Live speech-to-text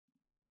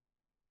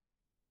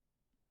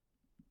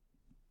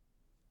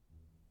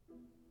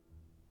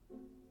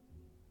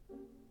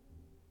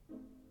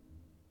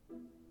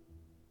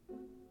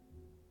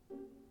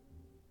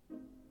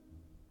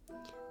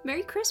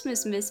Merry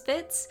Christmas,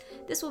 Misfits!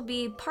 This will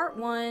be part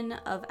one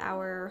of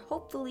our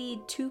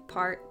hopefully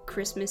two-part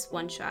Christmas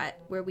one-shot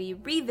where we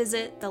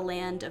revisit the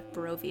land of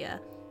Barovia.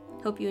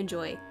 Hope you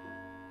enjoy.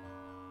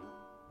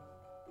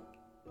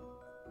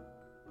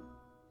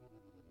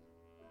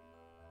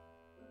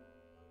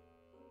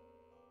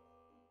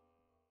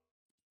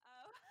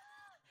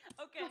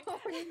 Okay. Oh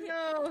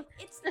no!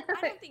 I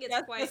don't think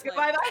it's quite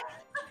goodbye,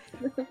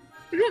 like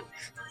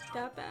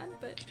that bad,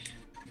 but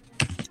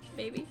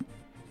maybe.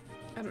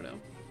 I don't know.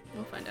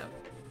 We'll find out.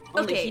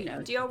 Only Okay, he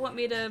knows. do y'all want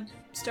me to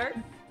start?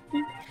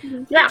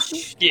 Yeah.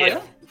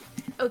 Yeah.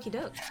 Okie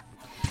doke.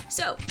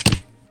 So,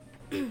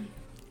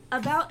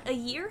 about a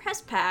year has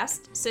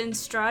passed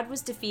since Strahd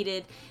was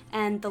defeated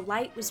and the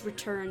light was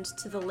returned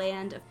to the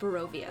land of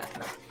Barovia.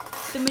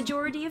 The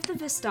majority of the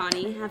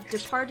Vistani have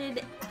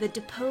departed the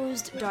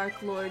deposed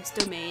Dark Lord's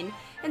domain,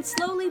 and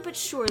slowly but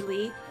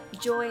surely,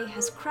 joy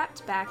has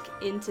crept back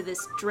into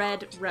this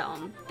dread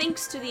realm,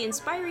 thanks to the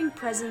inspiring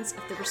presence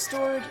of the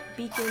restored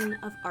Beacon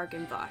of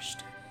Argynvost.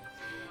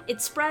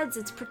 It spreads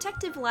its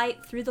protective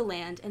light through the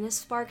land and has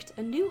sparked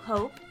a new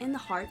hope in the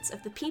hearts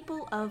of the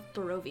people of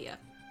Barovia.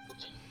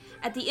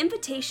 At the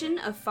invitation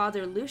of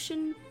Father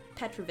Lucian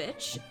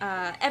Petrovich,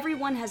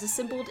 everyone has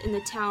assembled in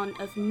the town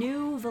of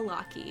New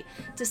Valaki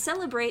to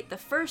celebrate the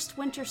first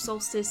winter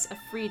solstice of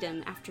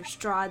freedom after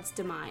Strahd's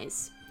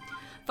demise.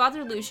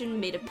 Father Lucian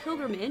made a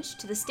pilgrimage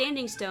to the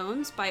Standing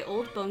Stones by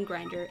Old Bone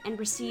Grinder and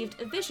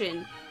received a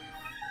vision,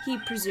 he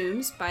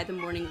presumes by the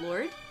Morning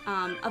Lord,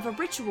 of a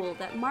ritual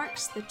that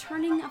marks the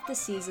turning of the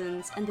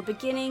seasons and the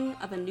beginning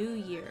of a new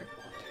year.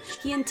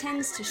 He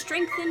intends to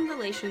strengthen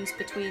relations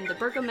between the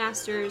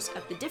burgomasters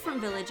of the different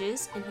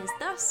villages and has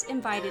thus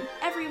invited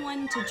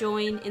everyone to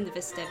join in the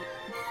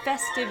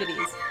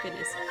festivities.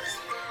 Goodness.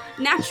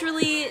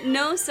 Naturally,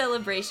 no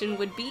celebration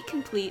would be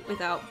complete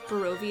without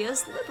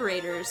Barovia's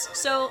liberators,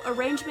 so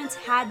arrangements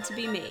had to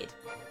be made.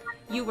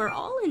 You were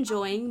all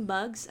enjoying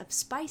mugs of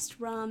spiced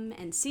rum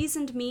and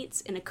seasoned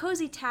meats in a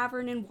cozy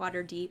tavern in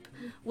Waterdeep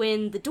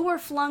when the door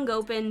flung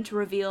open to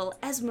reveal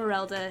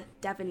Esmeralda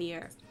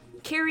Davenier,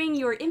 carrying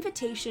your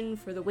invitation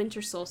for the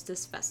Winter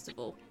Solstice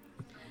Festival.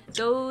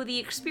 Though the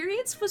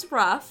experience was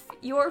rough,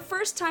 your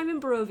first time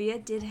in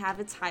Barovia did have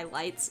its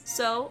highlights,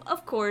 so,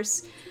 of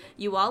course,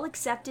 you all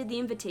accepted the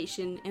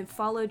invitation and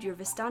followed your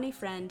Vistani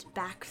friend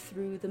back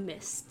through the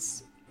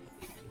mists.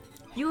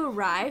 You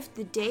arrived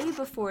the day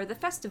before the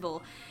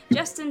festival,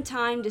 just in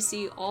time to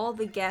see all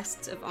the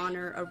guests of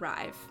honor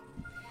arrive.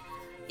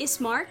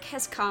 Ismark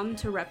has come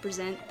to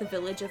represent the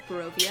village of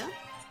Barovia,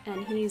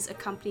 and he's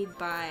accompanied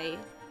by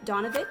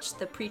Donovich,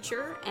 the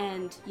preacher,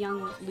 and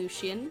young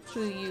Lucian,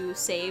 who you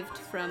saved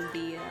from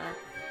the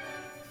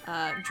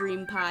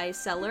Dream Pie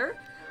cellar.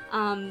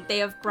 They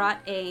have brought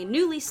a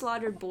newly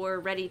slaughtered boar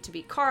ready to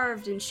be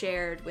carved and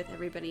shared with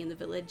everybody in the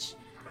village.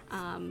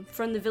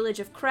 From the village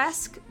of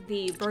Kresk,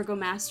 the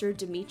burgomaster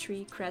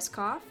Dmitry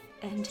Kreskov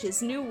and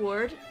his new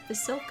ward,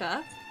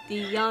 Vasilka, the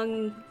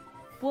young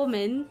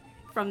woman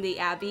from the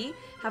abbey,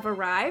 have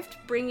arrived,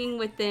 bringing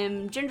with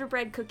them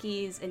gingerbread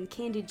cookies and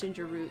candied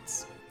ginger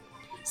roots.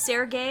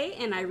 Sergei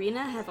and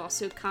Irina have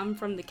also come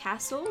from the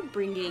castle,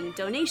 bringing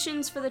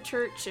donations for the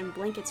church and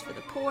blankets for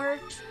the poor.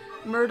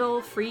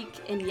 Myrtle, Freak,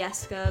 and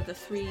Yeska, the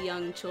three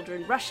young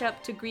children, rush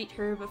up to greet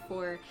her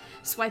before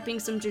swiping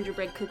some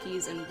gingerbread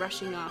cookies and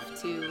rushing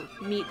off to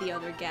meet the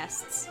other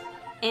guests.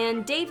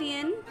 And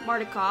Davian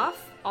Mardikov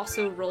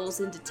also rolls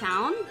into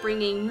town,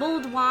 bringing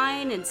mulled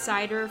wine and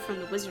cider from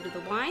the Wizard of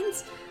the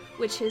Wines,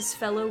 which his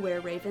fellow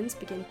were-ravens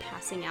begin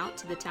passing out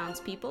to the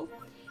townspeople.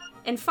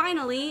 And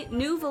finally,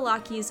 New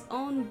Valaki's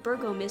own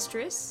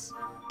burgomistress,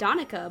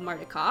 Danica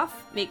Mardikov,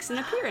 makes an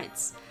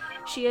appearance.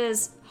 She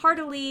has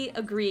heartily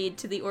agreed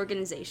to the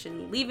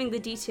organization, leaving the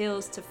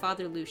details to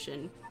Father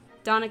Lucian.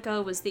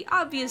 Danica was the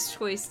obvious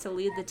choice to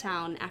lead the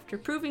town after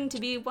proving to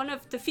be one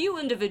of the few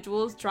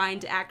individuals trying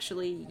to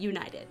actually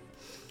unite it.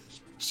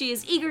 She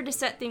is eager to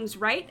set things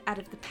right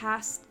after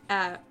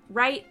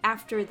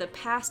the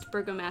past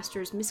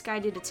burgomaster's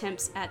misguided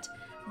attempts at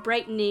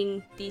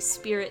brightening the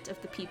spirit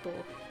of the people.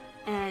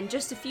 And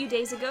just a few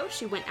days ago,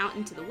 she went out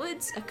into the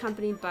woods,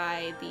 accompanied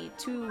by the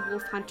two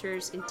wolf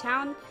hunters in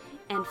town,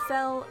 and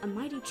fell a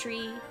mighty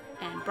tree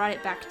and brought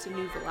it back to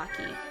New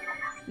Valaki.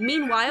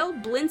 Meanwhile,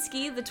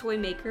 Blinsky, the toy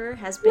maker,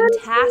 has been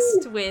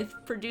tasked with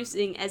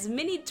producing as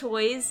many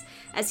toys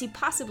as he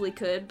possibly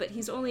could, but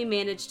he's only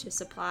managed to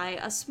supply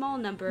a small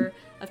number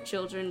of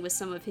children with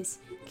some of his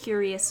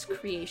curious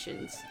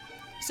creations.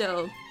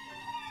 So,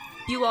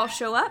 you all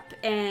show up,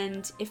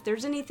 and if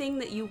there's anything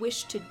that you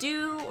wish to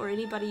do, or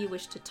anybody you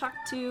wish to talk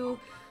to,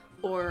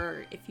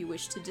 or if you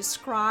wish to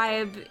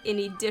describe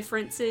any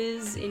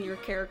differences in your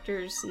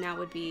characters, now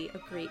would be a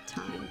great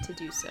time to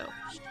do so.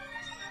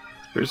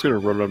 We're just gonna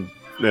run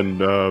up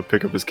and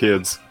pick up his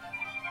kids.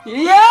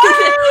 Yeah!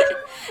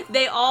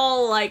 They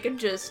all,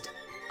 just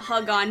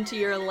hug onto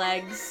your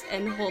legs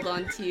and hold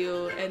onto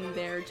you, and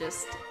they're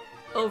just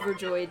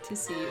overjoyed to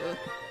see you.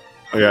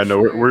 Oh yeah,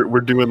 no, Sure. we're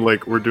doing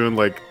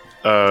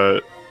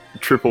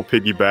triple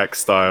piggyback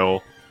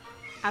style.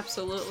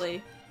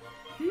 Absolutely.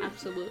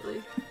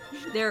 Absolutely.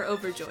 They're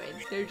overjoyed.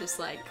 They're just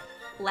like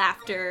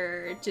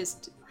laughter,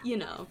 just,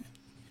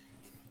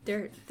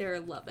 they're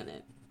loving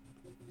it.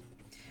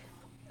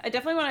 I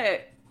definitely want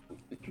to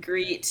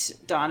greet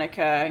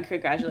Donica and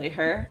congratulate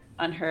her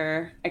on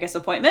her, I guess,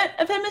 appointment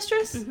of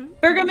headmistress,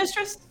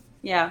 burgomistress.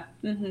 Yeah.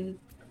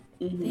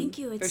 Thank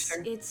you.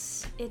 Sure.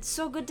 It's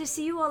so good to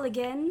see you all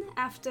again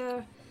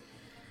after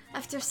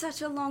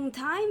such a long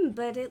time.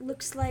 But it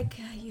looks like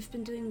you've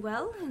been doing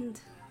well, and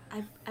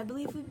I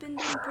believe we've been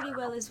doing pretty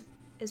well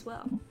as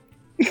well.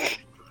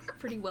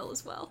 Pretty well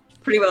as well.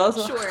 Pretty well as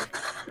well. Sure,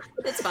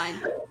 it's fine.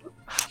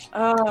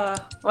 Well,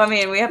 I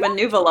mean, we have a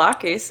new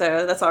Velaki,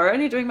 so that's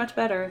already doing much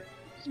better.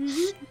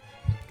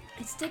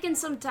 It's taken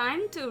some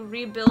time to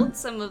rebuild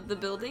some of the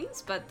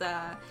buildings, but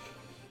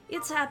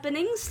it's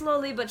happening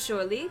slowly but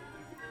surely.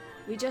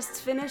 We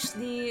just finished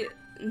the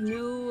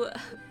new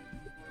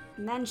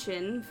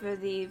mansion for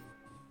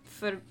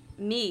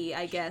me,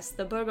 I guess,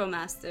 the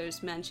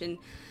burgomaster's mansion.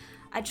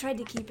 I tried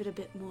to keep it a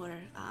bit more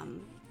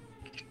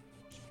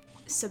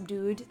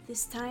subdued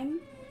this time.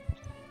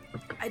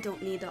 I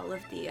don't need all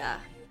of the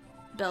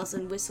bells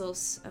and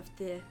whistles of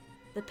the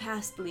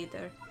past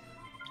leader.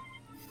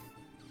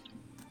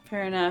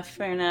 Fair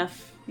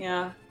enough.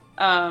 Yeah.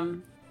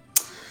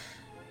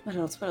 What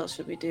else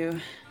should we do?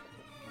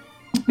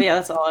 But yeah,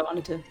 that's all I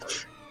wanted to.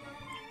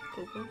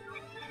 Cool.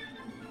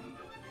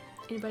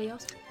 Anybody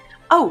else?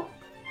 Oh!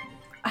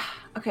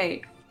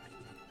 Okay.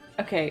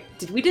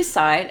 Did we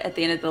decide at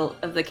the end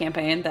of the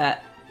campaign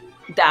that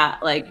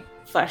like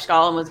Flesh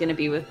Golem was going to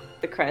be with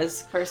the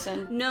Krez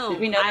person? No, Did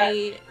we know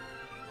I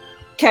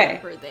Okay.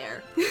 were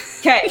there.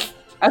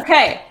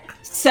 Okay.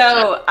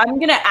 So I'm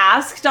going to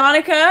ask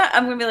Donica.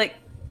 I'm going to be like,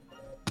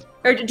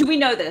 or do we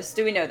know this?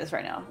 Do we know this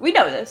right now? We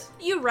know this.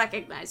 You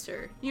recognize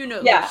her. You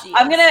know Yeah. who she is.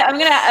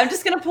 I'm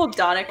just gonna pull What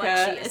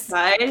Donica she is.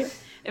 aside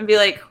and be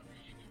like,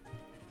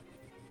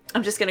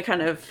 I'm just gonna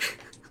kind of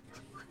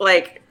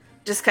like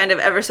just kind of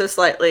ever so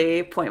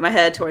slightly point my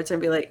head towards her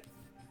and be like,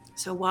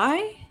 so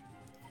why?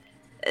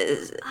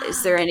 Is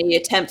there any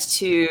attempt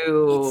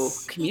to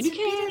communicate?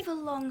 It's a bit of a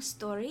long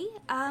story.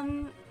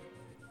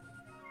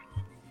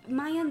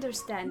 My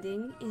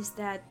understanding is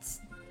that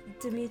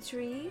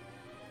Dimitri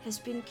has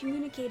been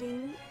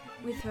communicating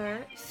with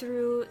her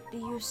through the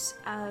use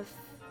of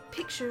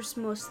pictures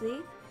mostly,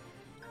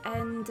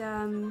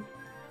 and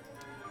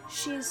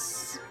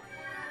she's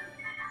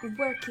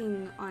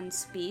working on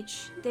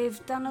speech.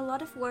 They've done a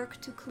lot of work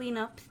to clean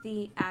up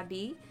the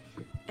abbey.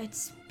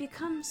 It's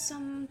become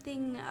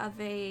something of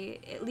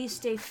at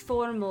least a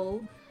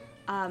formal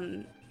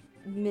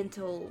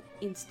mental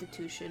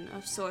institution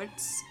of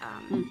sorts.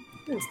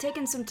 It's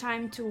taken some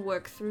time to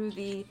work through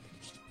the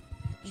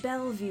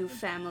Bellevue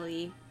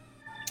family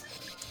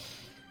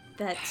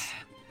that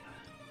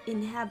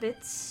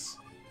inhabits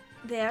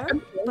there,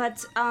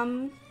 but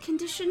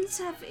conditions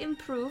have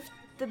improved.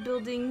 The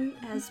building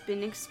has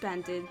been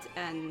expanded,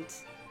 and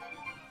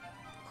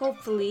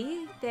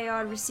hopefully they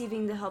are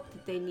receiving the help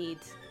that they need.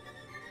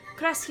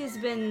 Kresk has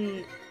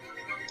been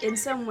in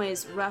some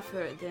ways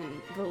rougher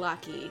than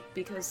Velaki,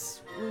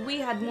 because we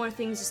had more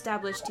things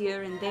established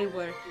here and they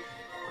were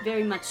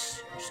very much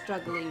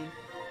struggling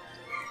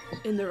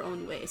in their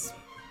own ways.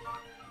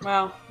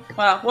 Wow.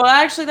 Well,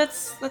 actually,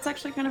 that's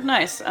actually kind of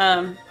nice.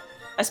 I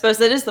suppose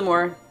that is the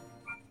more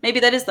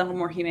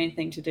humane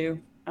thing to do.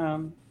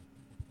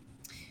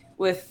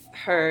 With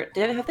her,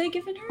 have they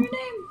given her a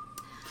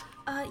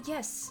name?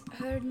 Yes,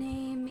 her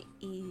name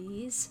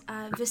is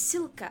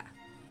Vasilka.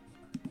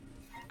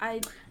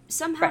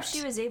 Somehow Right.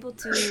 she was able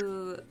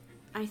to,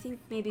 I think,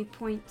 maybe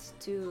point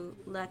to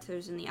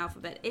letters in the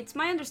alphabet. It's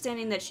my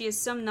understanding that she has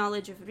some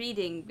knowledge of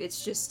reading.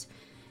 It's just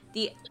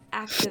the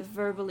act of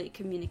verbally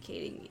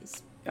communicating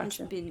has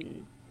Gotcha.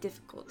 been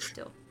difficult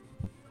still.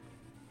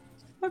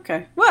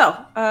 Okay.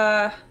 Well,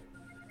 I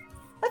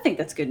think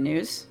that's good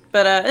news.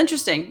 But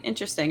interesting,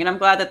 and I'm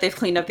glad that they've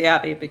cleaned up the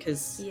abbey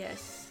because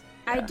Yes.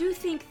 I do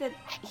think that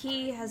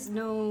he has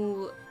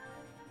no...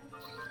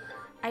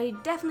 I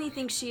definitely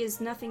think she is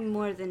nothing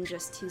more than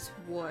just his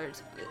ward.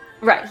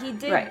 right. He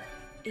did. Right.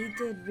 He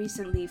did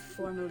recently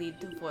formally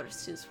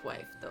divorce his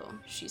wife, though.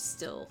 She's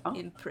still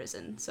in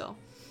prison, so...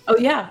 Oh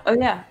yeah.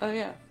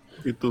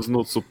 It does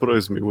not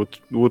surprise me.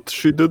 What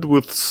she did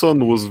with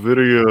Sun was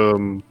very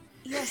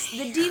Yes,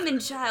 the demon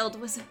child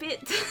was a bit...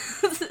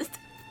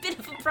 bit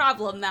of a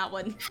problem, that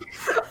one.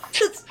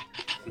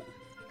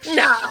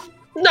 Nah,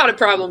 not a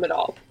problem at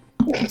all.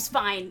 It's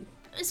fine.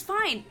 It's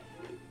fine.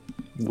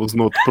 was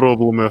not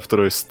problem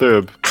after I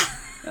stab.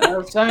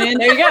 I mean,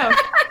 there you go.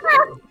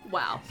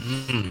 Wow.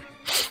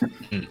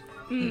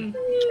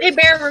 Hey,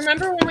 Bear,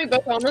 remember when we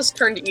both almost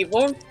turned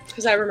evil?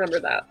 Because I remember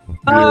that.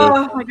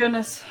 Oh my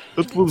goodness.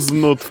 That was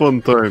not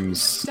fun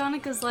times.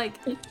 Donica's like,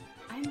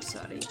 I'm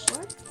sorry,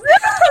 what?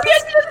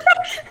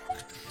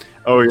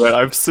 Oh yeah,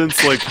 I've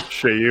since like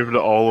shaved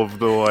all of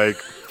the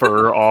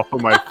fur off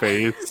of my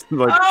face,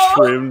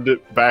 trimmed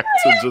it back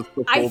to just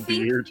the I full think-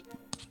 beard.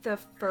 The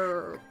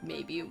fur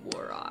maybe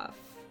wore off.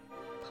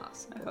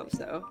 Possibly. I hope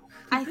so.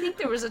 I think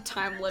there was a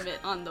time limit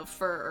on the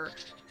fur.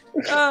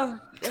 Oh,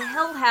 the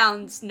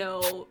hellhounds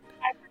know.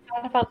 I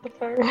forgot about the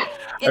fur.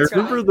 It's I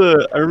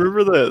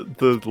remember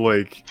the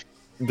like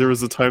there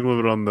was a time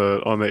limit on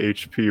the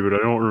HP, but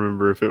I don't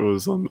remember if it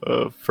was on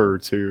fur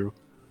too.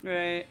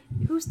 Right.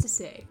 Who's to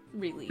say,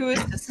 really? Who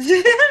is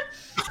this?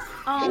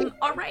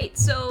 All right,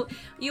 so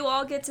you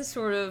all get to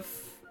sort of,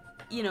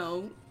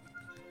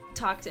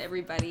 talk to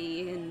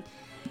everybody, and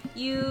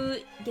you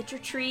get your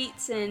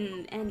treats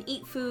and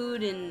eat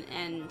food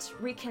and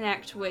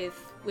reconnect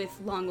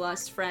with long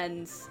lost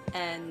friends,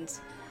 and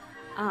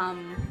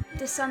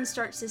the sun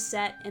starts to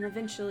set, and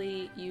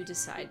eventually you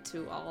decide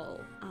to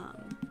all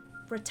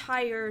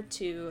retire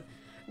to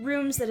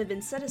rooms that have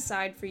been set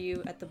aside for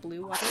you at the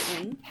Blue Water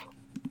Inn.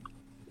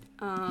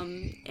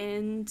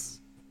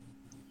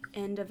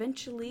 And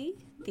eventually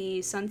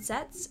the sun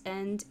sets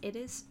and it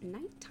is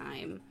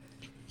nighttime.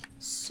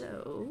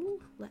 So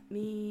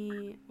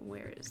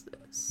where is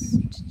this?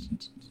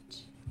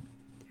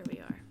 There we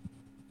are.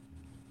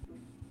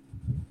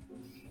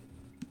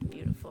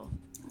 Beautiful.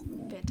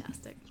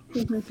 Fantastic.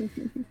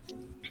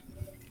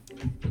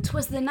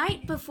 'Twas the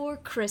night before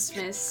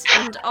Christmas,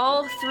 and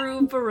all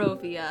through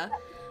Barovia,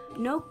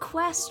 no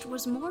quest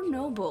was more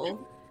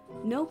noble,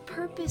 no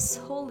purpose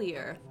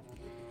holier.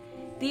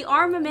 The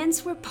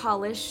armaments were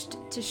polished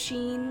to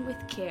sheen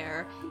with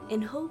care,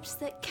 in hopes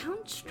that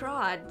Count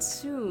Strahd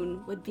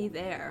soon would be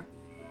there.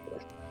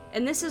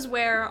 And this is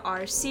where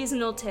our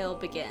seasonal tale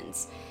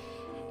begins.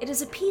 It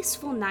is a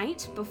peaceful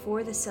night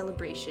before the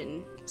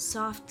celebration.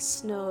 Soft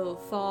snow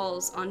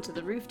falls onto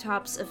the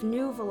rooftops of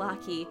New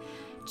Vallaki,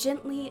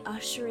 gently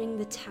ushering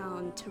the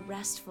town to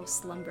restful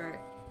slumber.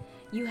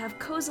 You have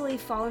cozily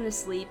fallen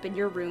asleep in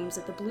your rooms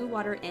at the Blue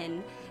Water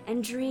Inn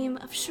and dream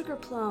of sugar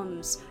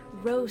plums,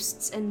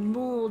 roasts, and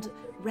mulled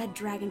Red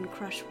Dragon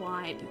Crush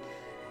wine.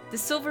 The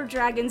Silver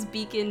Dragon's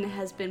beacon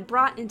has been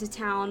brought into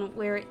town,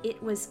 where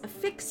it was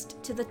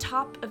affixed to the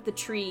top of the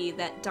tree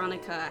that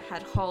Donica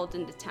had hauled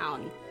into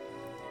town.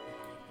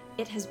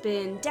 It has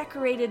been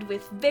decorated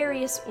with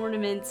various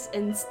ornaments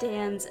and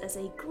stands as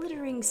a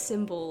glittering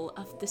symbol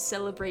of the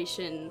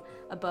celebration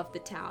above the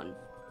town.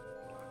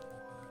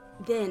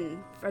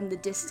 Then, from the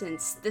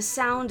distance, the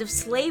sound of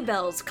sleigh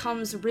bells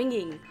comes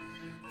ringing.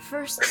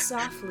 First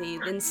softly,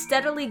 then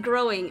steadily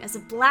growing as a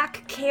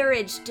black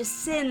carriage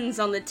descends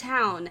on the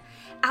town,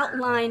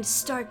 outlined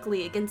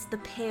starkly against the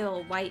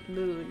pale white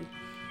moon.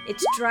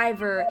 Its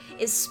driver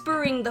is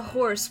spurring the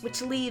horse,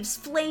 which leaves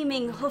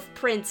flaming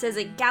hoofprints as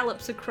it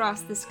gallops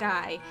across the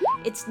sky,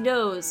 its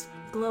nose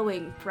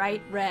glowing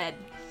bright red.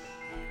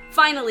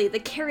 Finally, the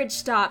carriage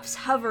stops,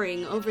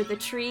 hovering over the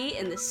tree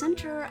in the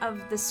center of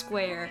the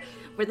square,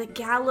 where the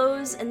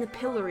gallows and the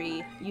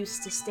pillory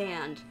used to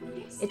stand.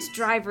 Its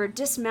driver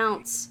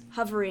dismounts,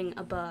 hovering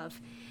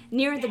above,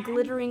 near the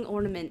glittering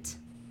ornament.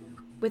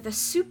 With a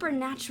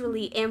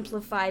supernaturally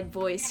amplified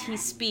voice, he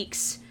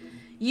speaks.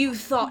 You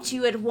thought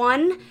you had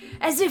won,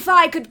 as if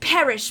I could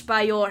perish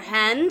by your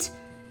hand.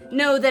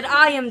 Know that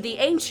I am the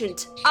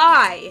ancient,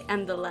 I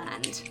am the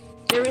land.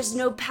 There is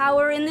no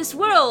power in this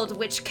world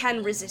which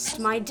can resist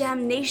my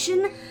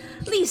damnation,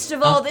 least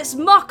of all this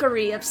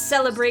mockery of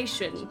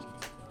celebration.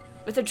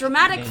 With a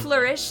dramatic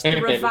flourish, the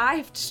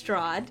revived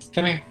Strahd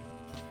Come here.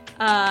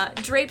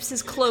 drapes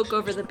his cloak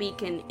over the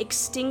beacon,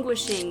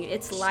 extinguishing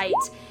its light,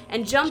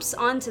 and jumps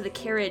onto the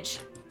carriage,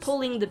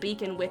 pulling the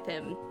beacon with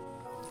him,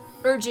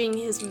 urging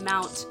his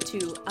mount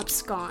to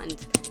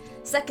abscond.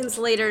 Seconds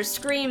later,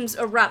 screams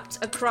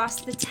erupt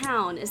across the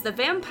town as the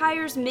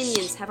vampire's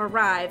minions have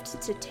arrived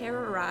to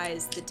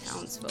terrorize the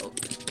townsfolk.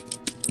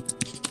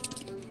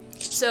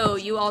 So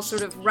you all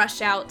sort of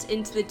rush out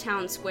into the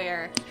town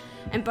square,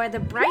 and by the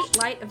bright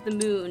light of the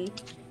moon,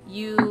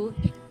 you,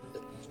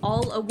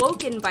 all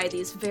awoken by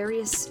these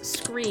various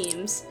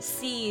screams,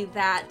 see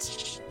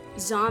that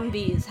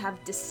zombies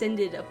have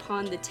descended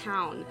upon the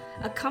town,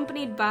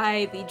 accompanied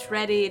by the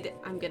dreaded,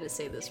 I'm gonna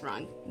say this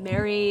wrong,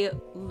 Mary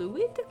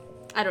Lewid?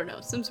 I don't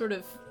know, some sort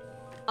of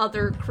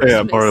other Christmas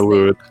Yeah,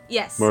 Marluid.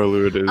 Yes.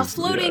 Marluid is A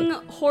floating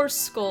horse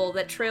skull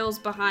that trails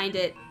behind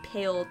it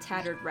pale,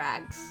 tattered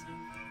rags.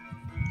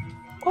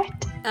 What?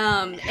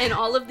 And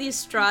all of these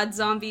Strahd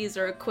zombies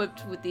are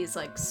equipped with these,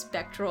 like,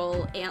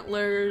 spectral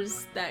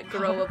antlers that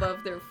grow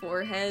above their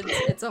foreheads.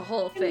 It's a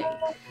whole thing.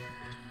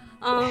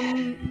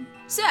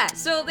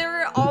 So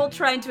they're all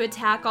trying to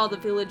attack all the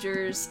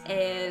villagers,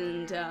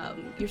 and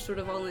you're sort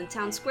of all in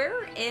town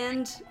square,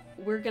 and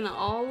we're gonna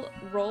all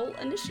roll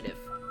initiative.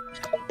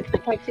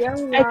 I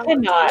cannot.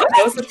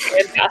 That was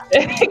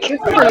fantastic.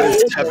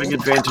 having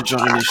advantage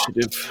on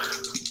initiative.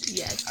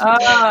 Yes. +3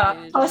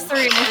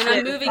 And I'm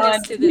initiative. moving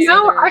us to this You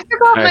know, other... I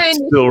forgot my I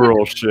still roll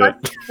initiative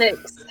shit.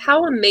 plus 6.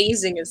 How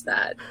amazing is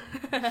that?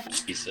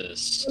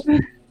 Jesus. Yeah,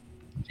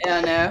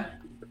 I know.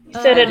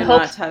 You said I in do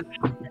hopes not that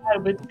have-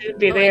 it would soon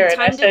be Oh, there. and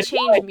And I time to said,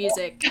 change "Oh,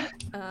 music.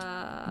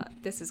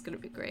 This is gonna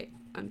be great.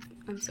 I'm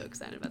so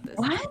excited about this.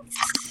 What?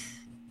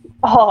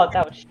 Oh,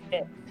 that was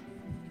shit.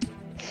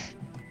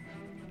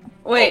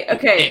 Wait,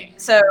 okay.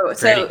 So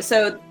Ready.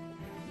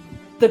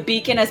 the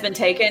beacon has been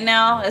taken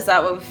now? Is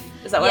that what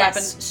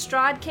happened? Yes,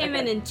 Strahd came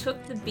in Okay. and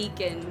took the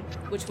beacon,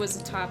 which was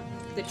atop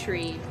the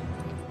tree.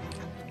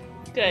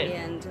 Good.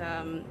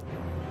 And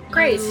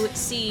Great. you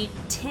see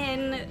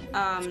 10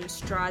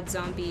 Strahd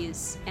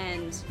zombies,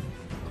 and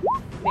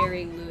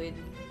Mary Lewid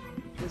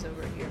is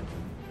over here.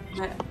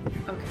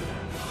 Okay.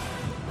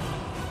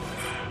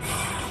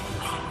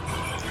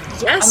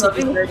 Yes. I'm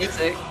loving the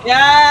music.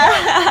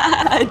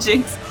 Yeah!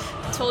 Jinx.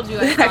 Told you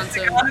I found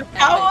some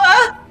Power!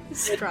 epic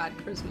Strahd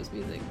Christmas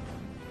music.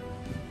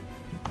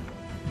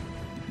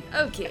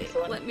 Okay,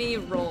 Excellent. let me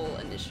roll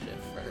initiative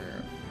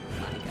for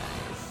my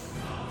guys.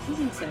 This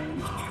is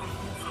insane.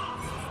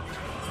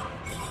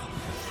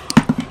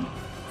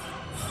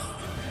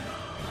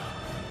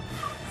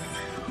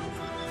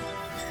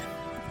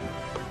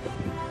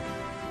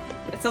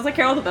 It sounds like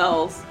Carol the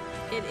Bells.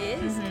 It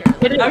is Mm-hmm.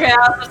 Carolyn. It is. Okay, I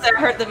was supposed to say I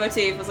heard the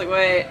motif. I was like,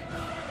 wait.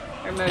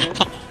 Or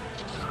motive.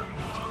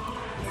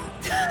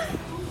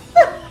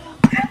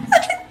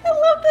 I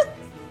love this.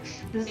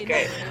 This is It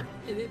great.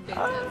 It is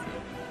fantastic.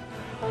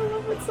 I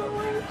love it so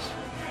much.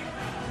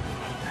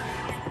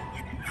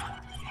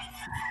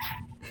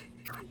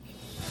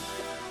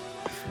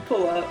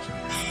 Pull up.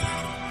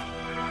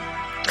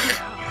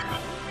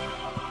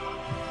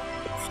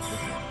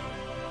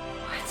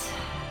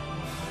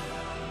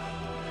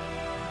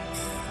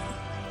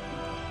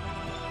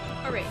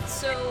 Alright,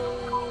 so...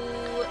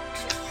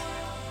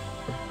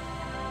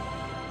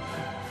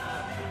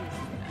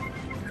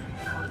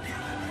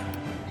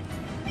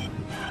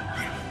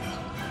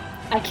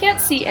 I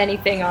can't see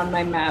anything on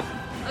my map.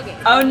 Okay.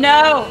 Oh, let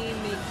no! me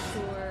make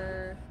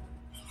sure...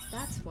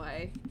 That's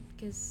why.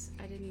 Because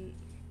I didn't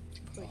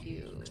put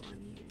you on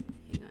here.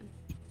 Hang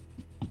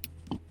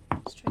on.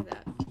 Let's try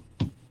that.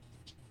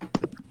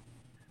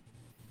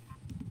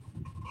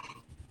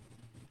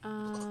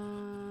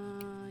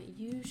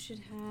 You should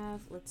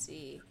have... Let's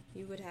see.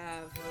 You would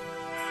have...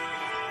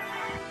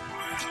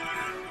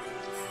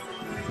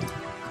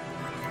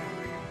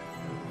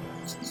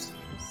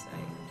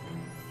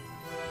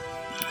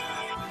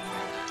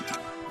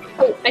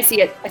 Oh, I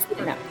see it. I see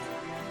it now.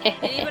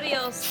 Anybody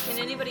else? Can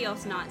anybody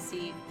else not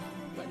see?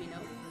 Let me know.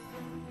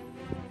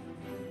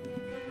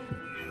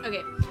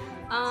 Okay.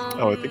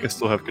 Oh, I think I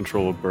still have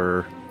control of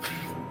Burr.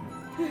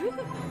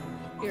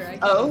 Here, I can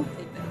Oh.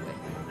 take that away.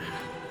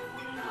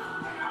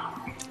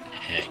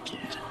 Heck yeah.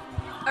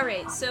 All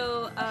right.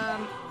 So,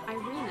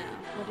 Irina,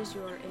 what is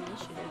your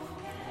initiative?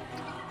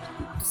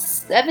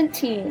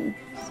 17.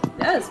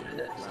 Yes.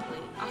 Lovely.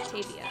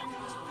 Octavia.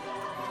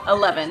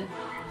 11.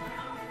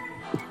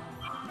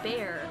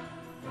 Bear.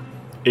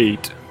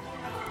 8.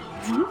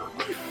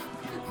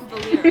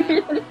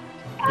 Valera.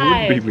 It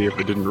wouldn't be me if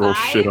I didn't roll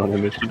shit on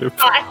initiative.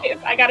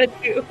 5. I got a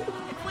 2.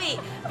 Wait,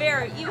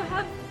 Bear, you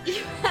have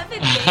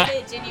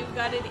advantage and you've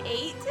got an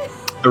 8.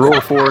 I roll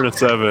a 4 and a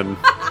 7.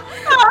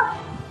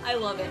 I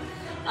love it.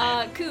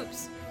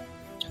 Coops.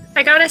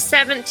 I got a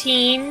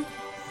 17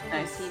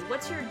 Nice. 17.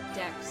 What's your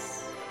dex?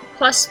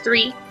 plus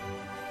 3.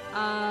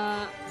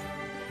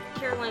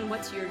 Caroline,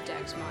 what's your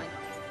dex mod?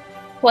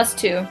 Plus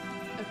 2. Okay,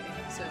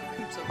 so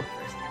Coops will go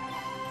first.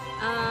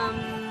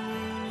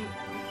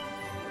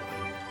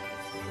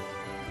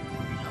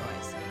 Oh,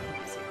 I see.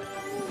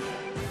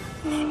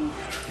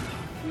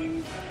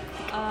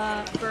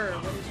 Burr,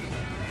 what is your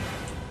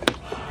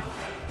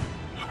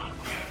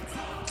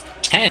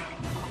 10. 10?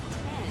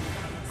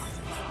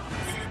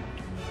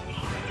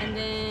 And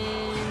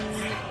then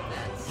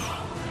that's me.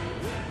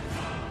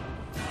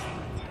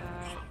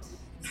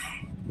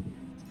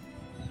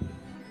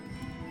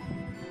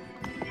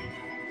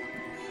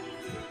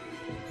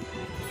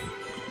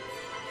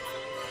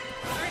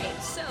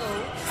 Alright, so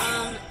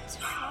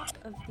top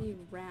of the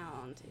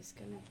round is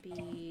gonna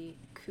be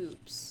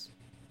Coops.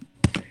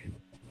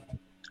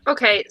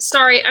 Okay,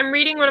 sorry, I'm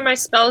reading one of my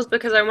spells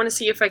because I want to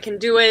see if I can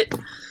do it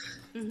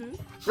Mm-hmm.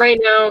 right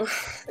now,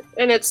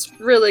 and it's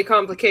really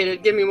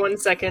complicated. Give me 1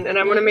 second, and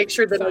I want to make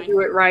sure that I Fine.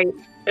 do it right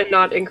and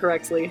not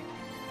incorrectly.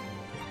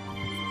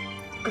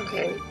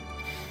 Okay.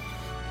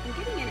 I'm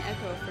getting an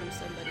echo from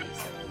somebody,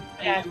 so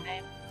Yeah.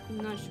 I'm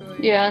not sure.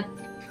 Yeah.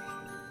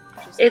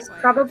 Just It's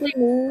FYI. probably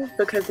me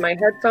because my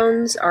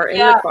headphones are in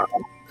Yeah. the car.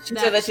 She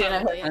said that she didn't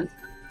have probably it. headphones.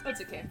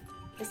 It's okay.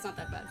 It's not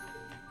that bad.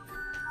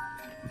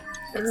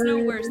 It's no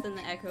worse than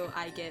the echo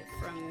I get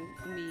from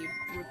me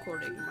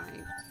recording my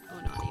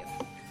own audio.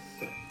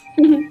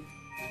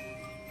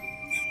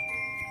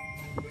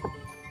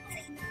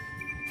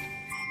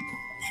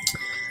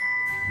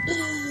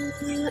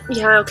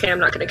 Yeah, okay, I'm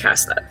not gonna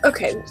cast that.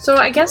 Okay, so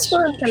I guess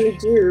what I'm gonna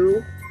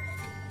do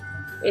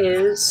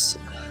is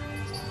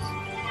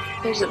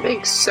there's a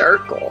big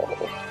circle.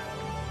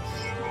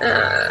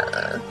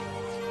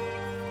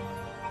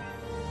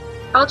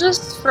 I'll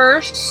just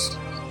first.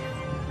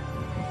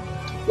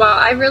 Wow,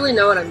 I really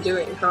know what I'm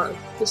doing, huh?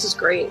 This is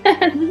great. You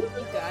got it.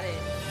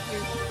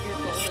 You're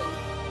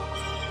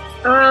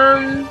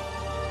golden.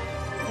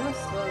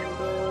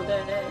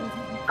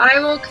 I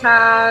will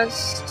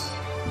cast.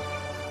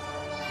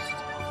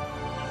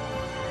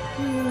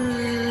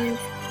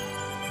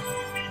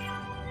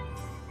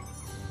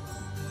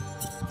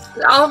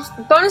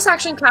 I'll bonus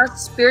action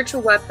cast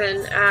spiritual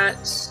weapon at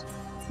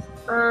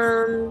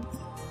 2nd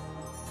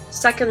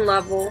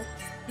level.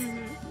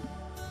 Mm-hmm.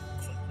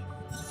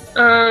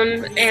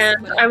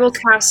 And I will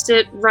cast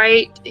it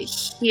right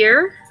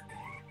here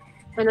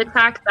and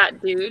attack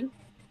that dude.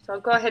 So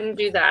I'll go ahead and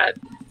do that.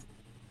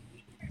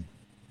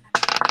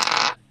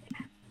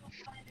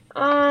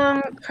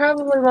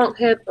 Probably won't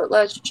hit, but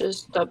let's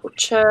just double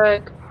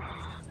check.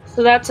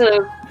 So that's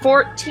a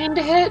 14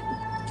 to hit.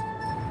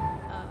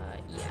 Yeah,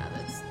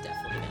 that's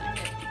definitely gonna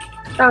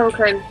hit. Oh,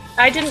 okay.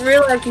 I didn't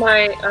realize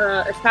my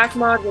attack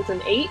mod was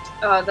an 8.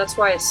 That's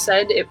why I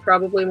said it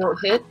probably won't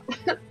hit.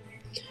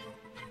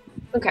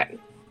 Okay.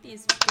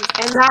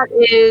 And that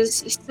is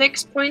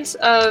 6 points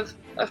of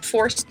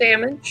force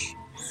damage.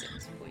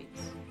 6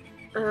 points.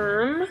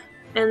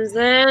 And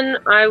then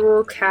I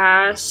will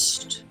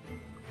cast.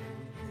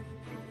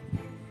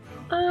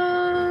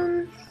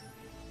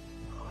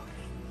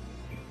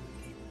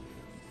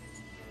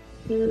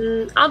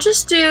 I'll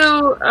just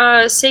do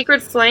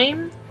Sacred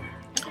Flame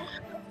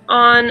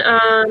on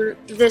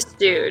this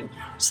dude.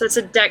 So it's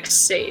a dex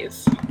save.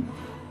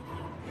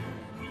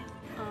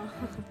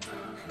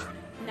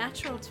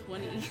 Natural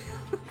 20.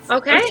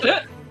 Okay.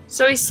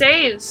 So he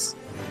saves.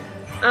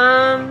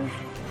 And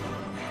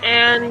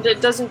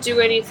it doesn't do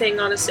anything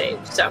on a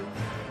save, so.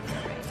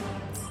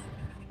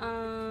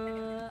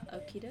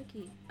 Okie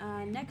dokie.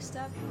 Next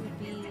up would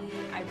be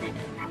Irina.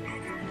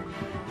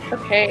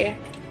 Okay.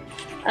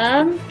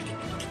 I'm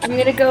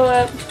gonna go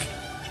up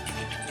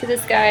to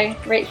this guy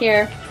right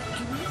here.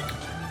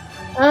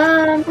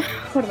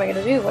 What am I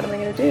gonna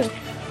do?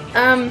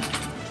 I'm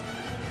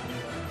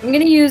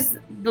gonna use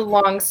the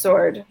long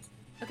sword.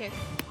 Okay.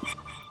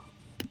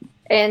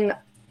 And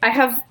I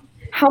have.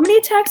 How many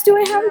attacks do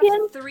I have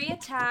again? 3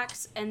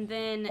 attacks, and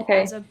then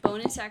Okay. as a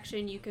bonus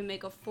action, you can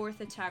make a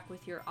 4th attack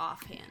with your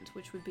offhand,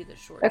 which would be the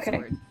short Okay.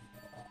 sword.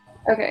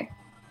 Okay.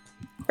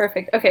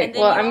 Perfect. Okay, And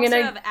then well, you I'm also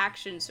gonna. have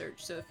action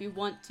surge, so if you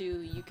want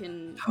to, you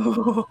can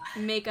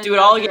make Do it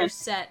all another again.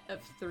 set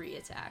of 3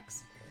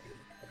 attacks.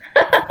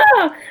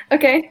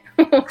 Okay.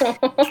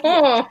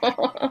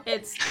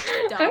 It's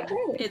dumb. Okay.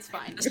 It's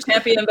fine.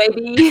 Champion,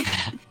 baby.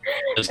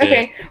 That's good.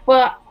 Okay,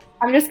 well,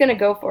 I'm just gonna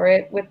go for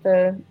it with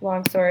the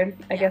longsword.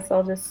 I guess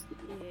I'll just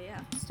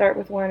Yeah, start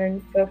with one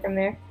and go from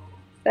there.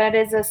 That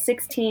is a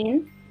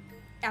 16.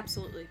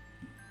 absolutely.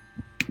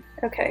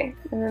 Okay,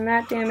 and then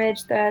that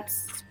damage,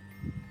 that's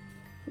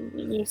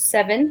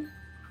 7.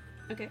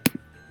 Okay.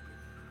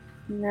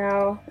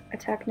 Now,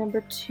 attack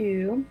number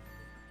 2.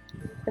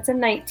 That's a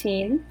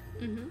 19.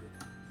 Mm-hmm.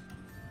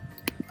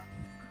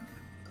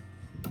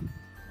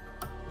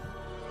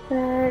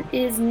 That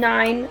is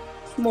 9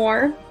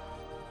 more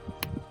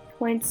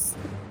points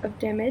of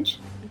damage.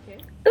 Okay.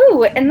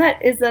 Ooh, and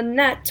that is a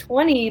nat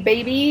 20,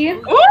 baby.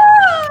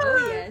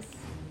 Oh yes.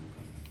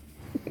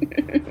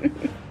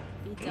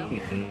 You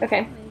don't.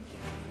 Okay.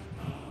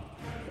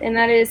 And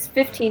that is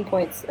 15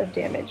 points of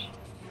damage.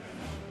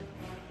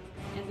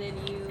 And then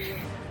you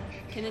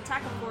can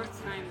attack a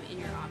 4th time in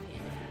your offhand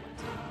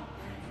if you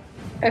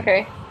want to.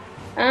 Okay.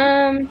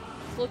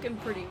 It's looking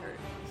pretty hurt.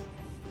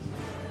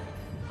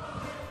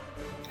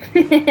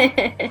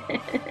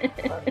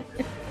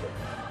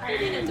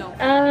 Irina,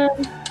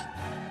 don't.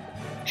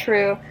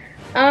 True.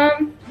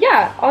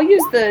 Yeah, I'll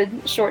use the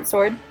short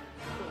sword.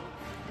 Cool.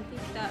 I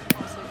think that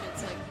also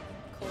gets like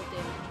cold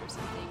damage or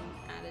something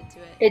added to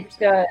it. It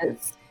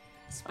does.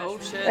 Special. Oh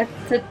shit.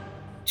 That's a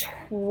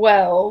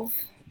 12.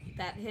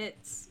 That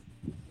hits.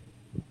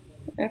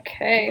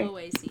 Okay. Low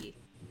AC.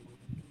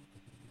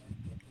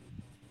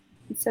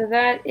 So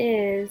that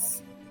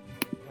is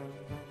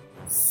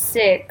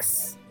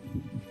 6.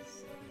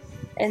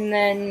 And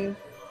then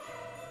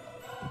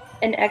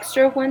an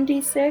extra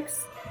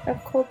 1d6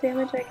 of cold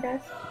damage, I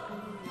guess.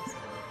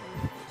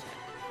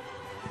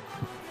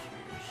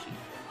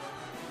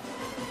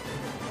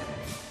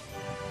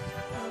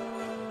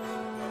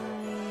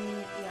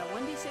 Yeah,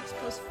 1d6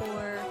 plus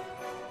 4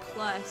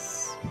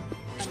 plus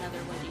another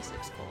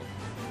 1d6 cold.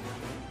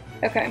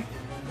 Okay.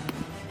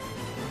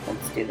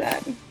 Let's do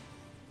that.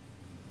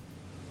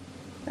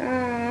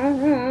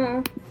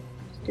 Let's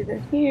do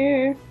this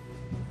here.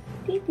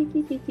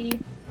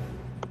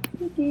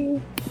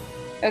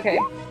 Okay.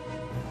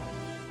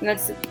 And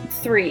that's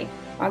 3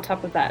 on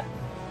top of that.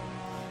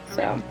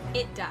 So.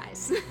 It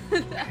dies.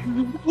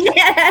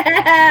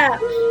 Yeah!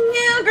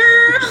 Yeah,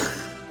 girl.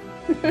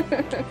 Big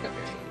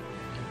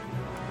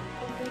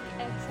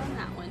X on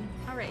that one.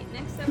 Alright,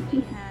 next up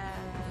we have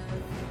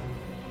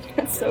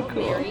That's so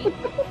cool. Mary.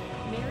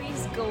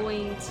 Mary's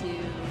going to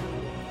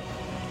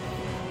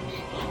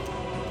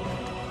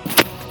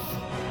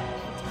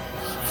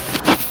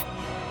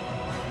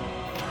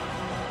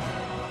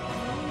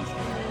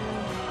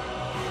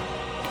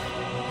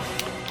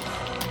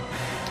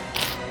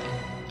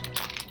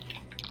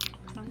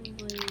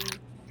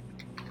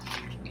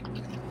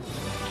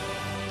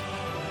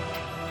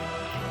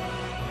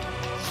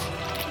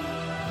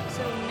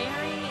So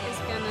Mary is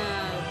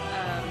gonna,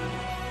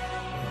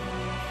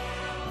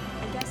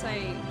 I guess I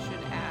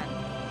should add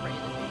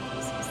random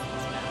NPCs to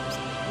this map or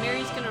something.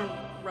 Mary's gonna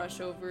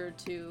rush over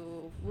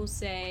to, we'll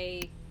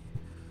say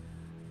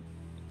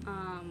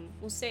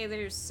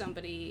there's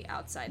somebody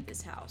outside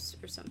this house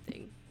or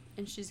something,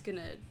 and she's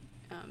gonna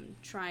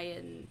try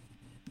and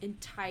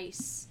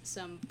entice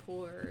some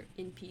poor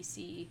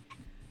NPC.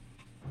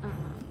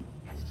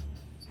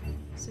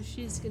 So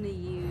she's gonna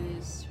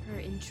use her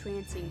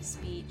entrancing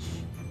speech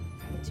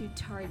to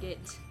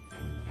target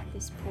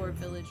this poor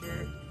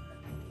villager.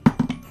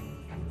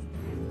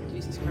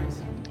 Jesus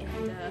Christ.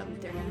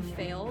 And they're gonna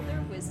fail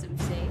their wisdom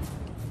save.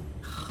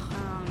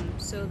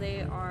 So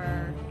they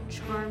are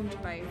charmed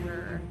by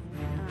her,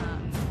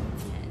 and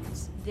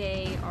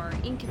they are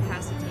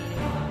incapacitated.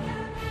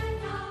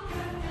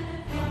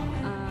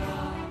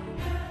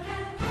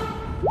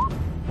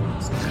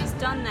 So she's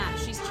done that.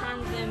 She's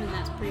charmed them, and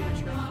that's pretty much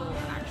her full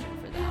action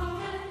for that.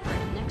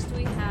 Alright, next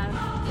we have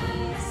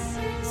these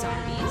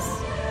zombies.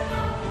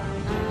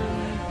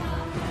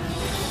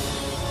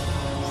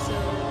 So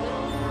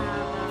we'll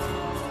have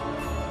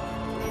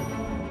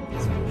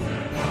this one.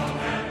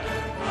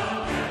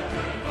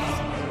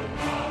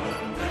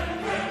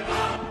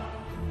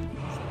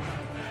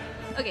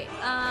 Okay,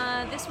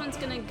 this one's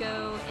gonna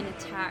go and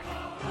attack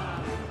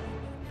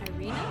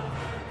Irina.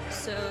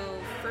 So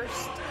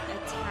first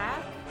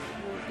attack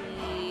will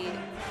be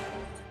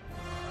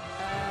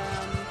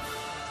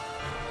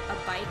a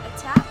bite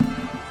attack,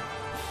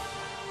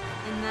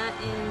 and that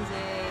is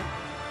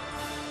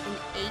an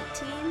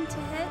 18 to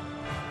hit.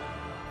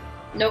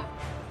 Nope.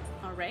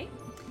 All right.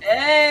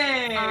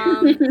 Hey!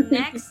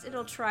 Next,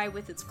 it'll try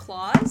with its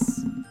claws.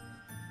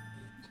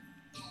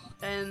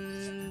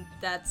 And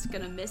that's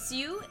gonna miss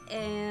you.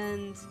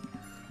 And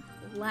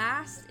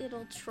last,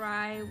 it'll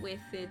try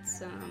with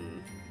its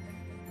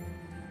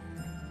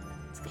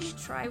it's gonna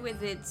try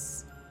with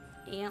its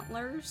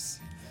antlers.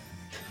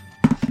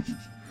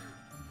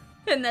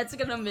 And that's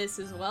gonna miss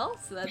as well,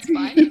 so that's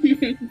fine.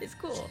 It's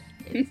cool.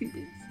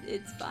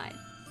 It's fine.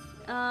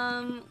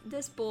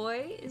 This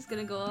boy is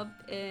gonna go up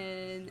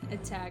and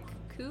attack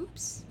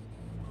Coops.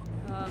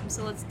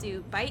 So let's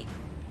do bite.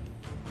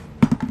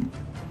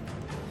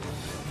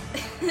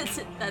 It's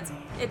a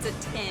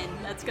 10.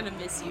 That's gonna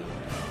miss you.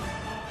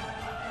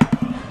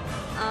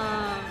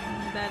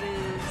 That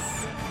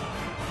is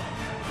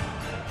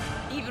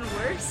even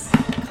worse.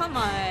 Come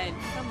on,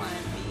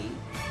 me.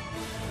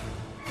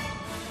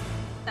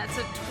 That's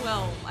a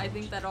 12. I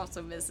think that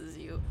also misses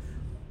you.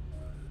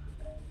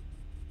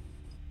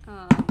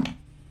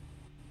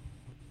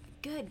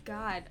 Good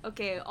God.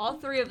 Okay, all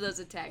three of those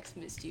attacks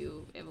missed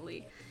you,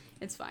 Emily.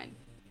 It's fine.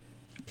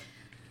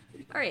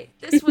 Alright,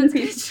 this one's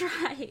gonna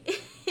try and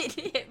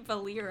hit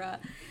Valera.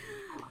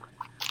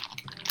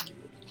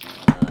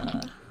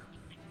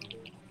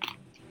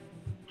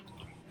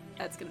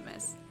 That's gonna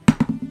miss.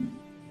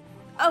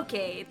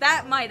 Okay,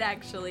 that might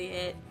actually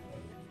hit.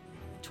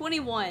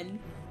 21.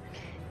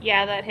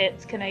 Yeah, that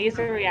hits. Can I use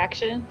a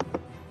reaction?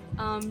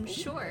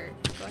 Sure.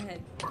 Go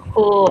ahead.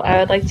 Cool. I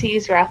would like to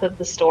use Wrath of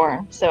the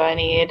Storm, so I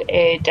need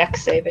a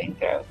Dex saving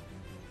throw.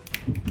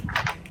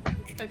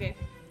 Okay.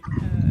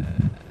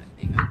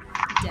 Hang on.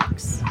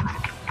 Dex.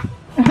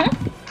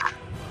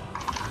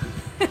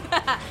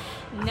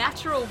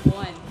 Natural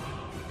 1.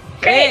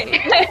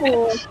 Great.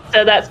 Cool.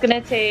 So that's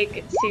gonna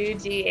take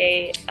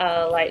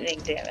 2d8 lightning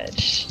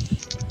damage.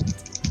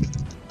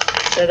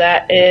 So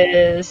that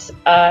is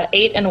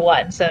 8 and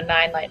 1, so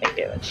 9 lightning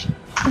damage.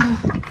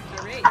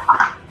 Great.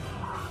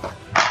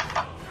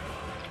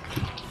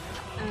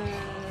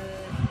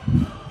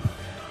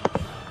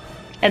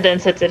 And then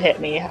since it hit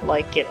me,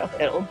 like, you know,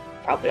 it'll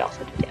probably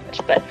also do damage,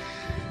 but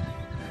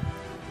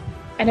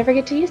I never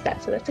get to use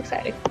that, so that's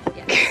exciting.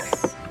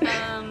 Yes.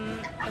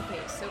 Okay,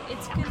 so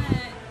it's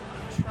gonna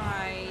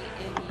try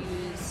and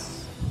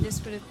use.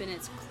 This would have been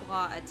its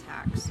claw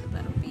attack, so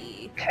that'll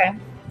be Okay.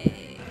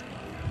 a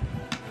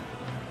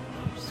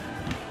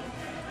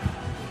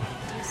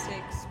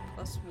d6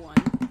 plus 1.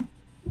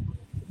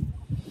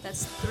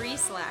 That's 3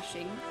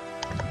 slashing,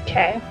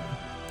 Okay.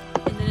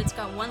 and then it's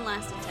got one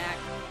last attack.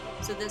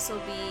 So this will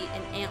be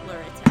an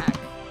antler attack.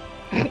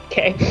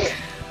 Okay.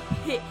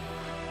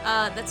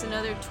 That's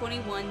another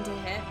 21 to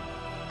hit.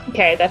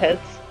 Okay, that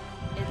hits.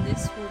 And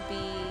this will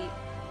be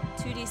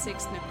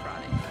 2d6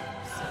 necrotic.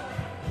 So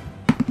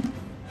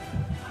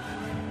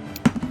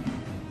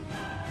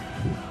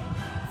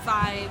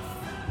 5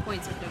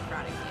 points of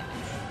necrotic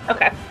damage.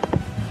 Okay.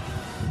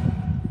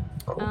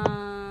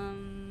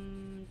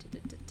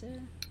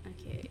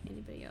 Okay,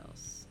 anybody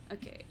else?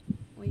 Okay,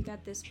 well, you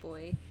got this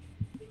boy.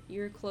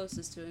 You're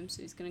closest to him,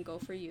 so he's gonna go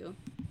for you.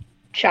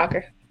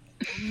 Shocker.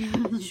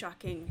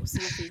 Shocking. We'll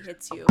see if he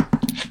hits you.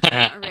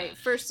 Alright,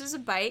 first is a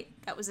bite.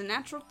 That was a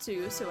natural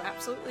 2, so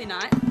absolutely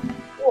not.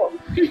 Cool.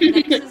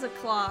 Next is a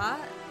claw.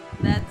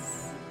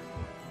 That's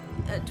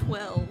a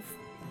 12.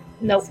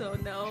 Nope. So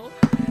no.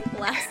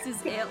 Last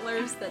is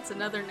antlers. That's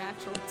another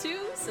natural 2,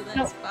 so that's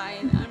Nope.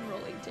 fine. I'm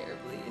rolling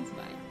terribly. It's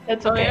fine.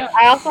 That's okay.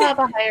 I also have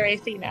a higher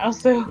AC now,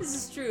 so. This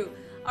is true.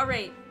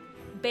 Alright,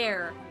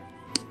 bear.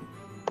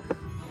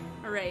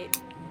 Alright.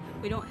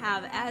 We don't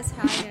have as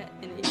high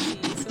an AC,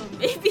 so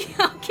maybe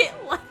I'll get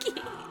lucky.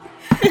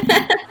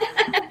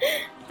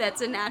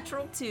 That's a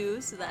natural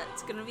 2, so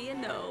that's gonna be a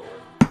no.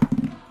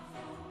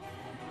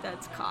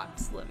 That's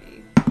cocked. Let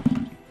me.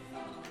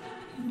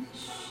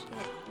 Shit,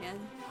 man.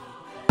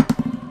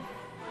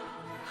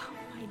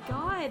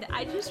 god,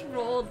 I just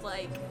rolled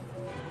like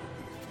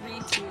 3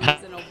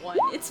 2s and a 1.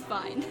 It's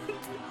fine.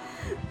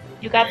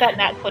 You got that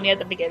nat 20 at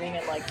the beginning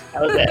and like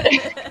that was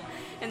it.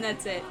 And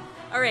that's it.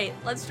 Alright,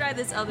 let's try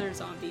this other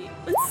zombie.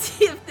 Let's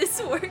see if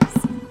this works.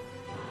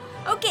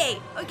 Okay.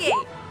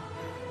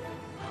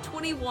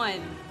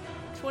 21.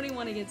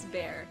 21 against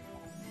Bear.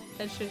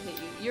 That should hit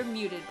you. You're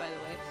muted, by the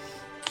way.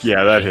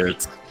 Yeah, that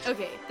hits.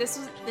 Okay, this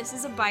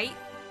is a bite.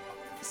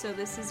 So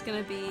this is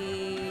gonna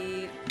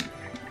be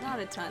not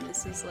a ton.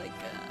 This is like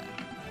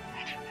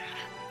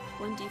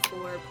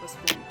 1d4 plus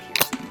 1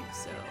 piercing.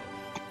 So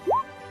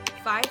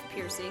 5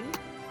 piercing.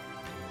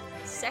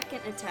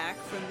 Second attack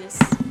from this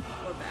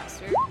poor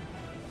bastard.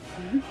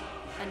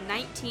 A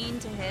 19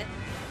 to hit.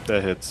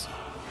 That hits.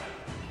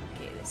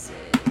 Okay, this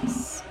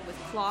is with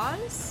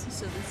claws.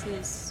 So this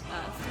is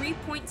 3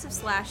 points of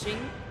slashing.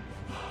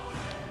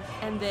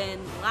 And then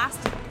last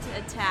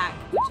attack,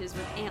 which is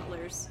with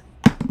antlers.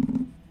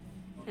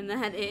 And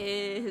that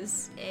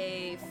is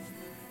a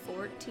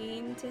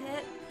 14 to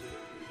hit.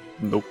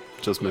 Nope,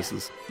 just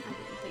misses. I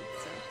didn't think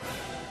so.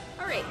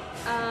 Alright,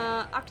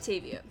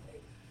 Octavia.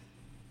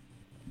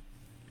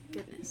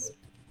 Goodness.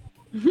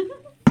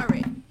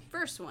 Alright,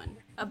 first one,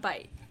 a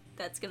bite.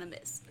 That's gonna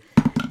miss.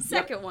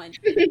 Second one.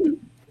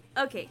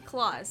 Okay,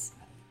 claws.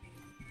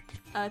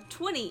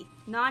 20,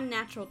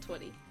 non-natural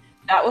 20.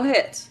 That will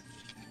hit.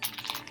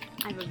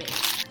 I'm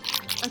amazed.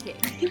 Okay.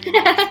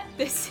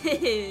 This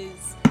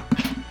is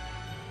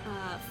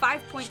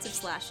 5 points of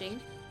slashing.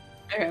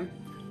 Okay.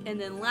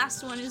 And then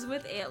last one is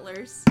with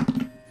antlers.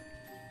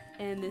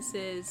 And this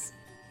is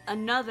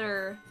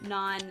another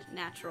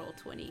non-natural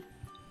 20.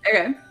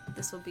 Okay.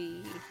 This will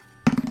be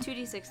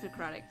 2d6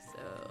 necrotic,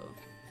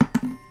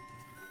 so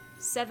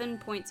 7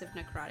 points of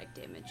necrotic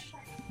damage.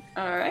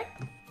 Alright.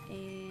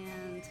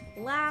 And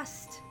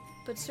last,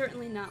 but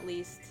certainly not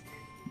least,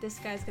 this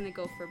guy's gonna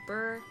go for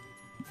Burr.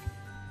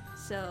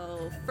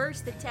 So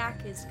first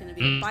attack is gonna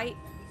be a bite.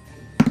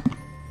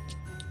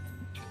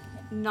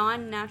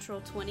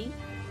 Non-natural 20.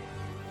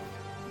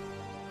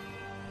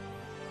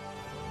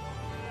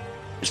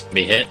 It's gonna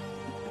be hit.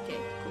 Okay,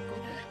 cool.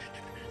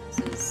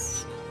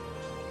 This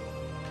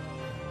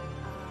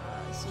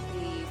will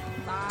be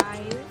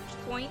 5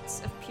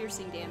 points of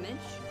piercing damage.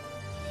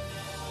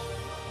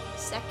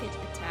 Second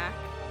attack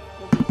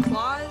will be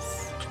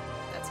claws.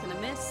 That's gonna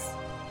miss.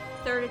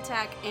 Third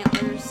attack,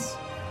 antlers.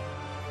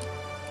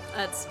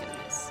 That's gonna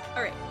miss.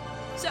 Alright,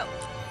 so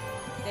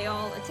they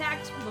all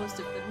attacked, most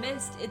of them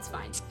missed. It's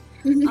fine.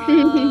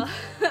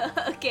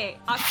 Okay,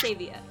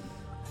 Octavia.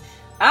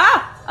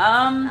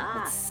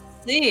 Let's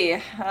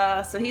see.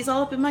 So he's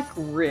all up in my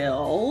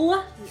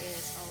grill. He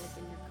is all up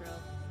in your grill.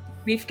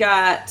 We've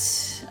got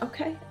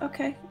okay.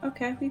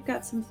 We've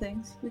got some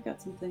things.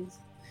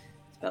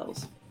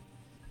 Spells.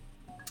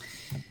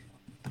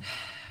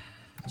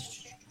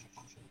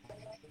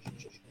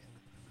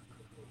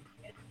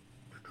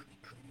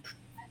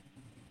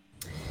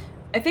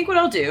 I think what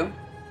I'll do.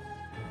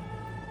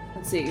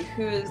 Let's see,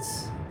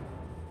 who's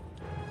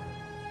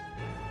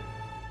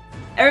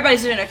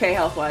everybody's doing okay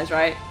health-wise,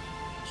 right?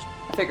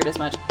 I figured as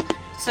much.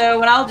 So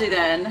what I'll do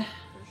then,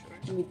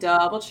 let me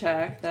double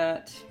check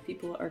that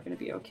people are going to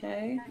be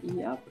okay.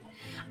 Yep.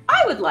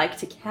 I would like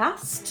to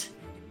cast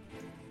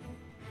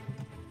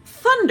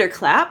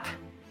Thunderclap.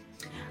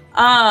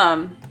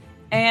 So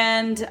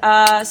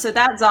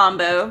that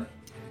Zombo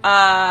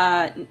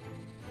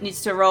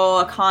needs to roll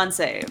a con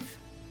save.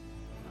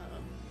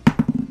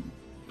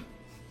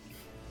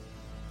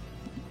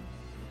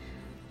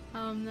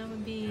 That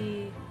would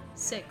be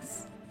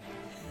 6.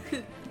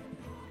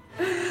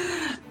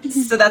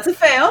 So that's a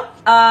fail.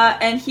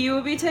 And he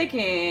will be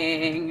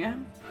taking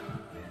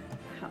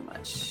how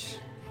much?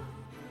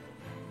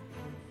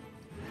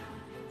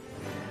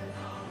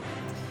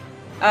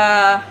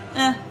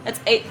 It's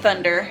 8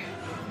 thunder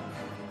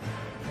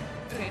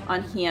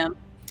on him.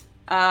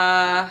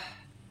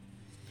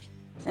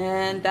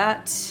 And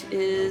that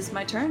is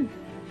my turn.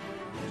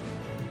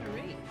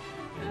 Alright.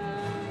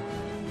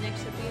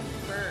 Next up we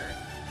have Burr.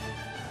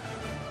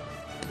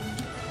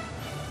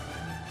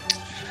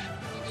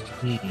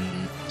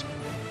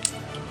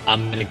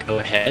 I'm gonna go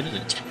ahead and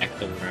attack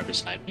the one right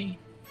beside me.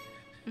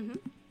 Mm-hmm.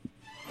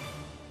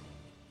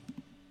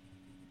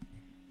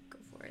 Go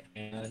for it.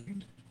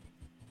 And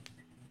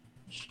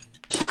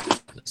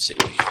let's see.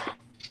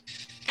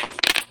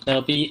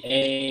 That'll be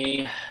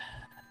a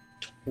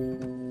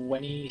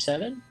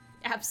 27.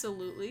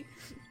 Absolutely.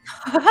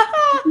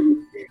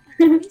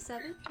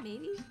 27,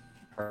 maybe?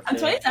 Perfect. I'm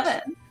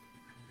 27.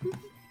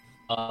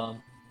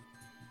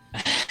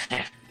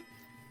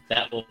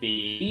 That will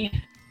be.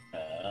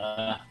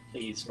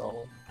 Please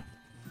roll.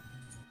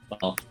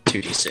 Well,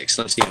 2d6.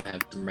 Let's see if I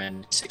have some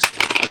random 6.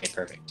 Okay,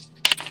 perfect.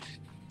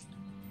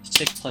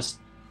 6 plus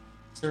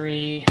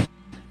 3,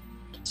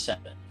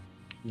 7.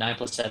 9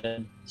 plus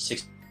 7,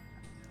 6.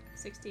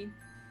 16.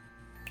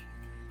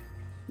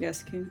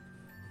 Yes, King.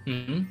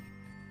 Mm-hmm.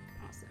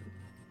 Awesome.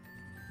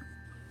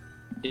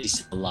 Is he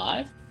still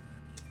alive?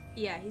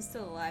 Yeah, he's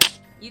still alive.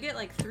 You get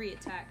like 3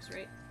 attacks,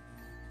 right?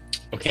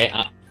 Okay,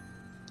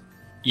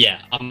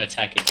 Yeah, I'm gonna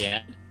attack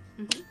again.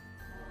 Mhm.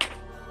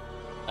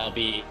 That'll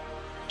be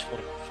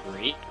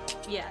 23.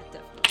 Yeah,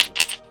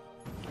 definitely.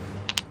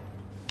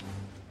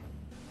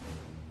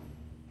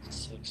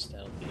 6,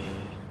 that'll be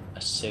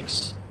a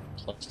 6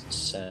 plus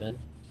 7.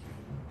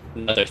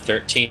 Another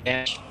 13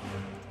 damage.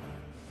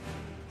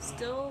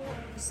 Still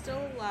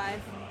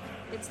alive.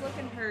 It's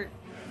looking hurt.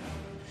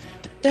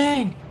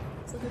 Dang!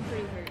 It's looking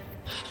pretty hurt.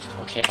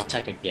 Okay, I'll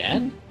attack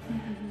again.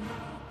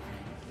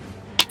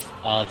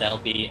 That'll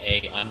be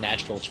a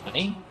unnatural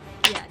 20.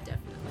 Yeah,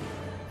 definitely.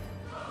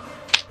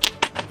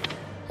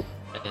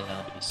 And then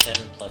that'll be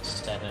 7 plus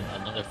 7,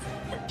 another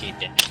 14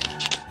 damage.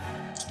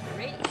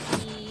 Alright,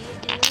 he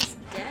is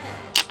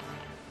dead.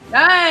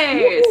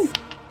 Nice!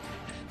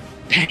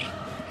 Dang!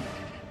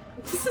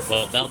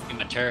 Well, that'll be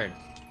my turn.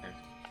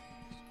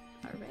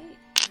 Alright.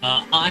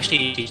 I'll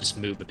actually just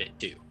move a bit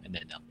too, and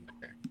then that'll be my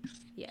turn.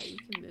 Yeah, you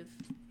can move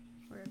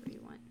wherever you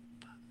want.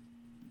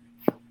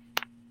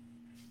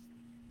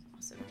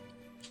 Awesome.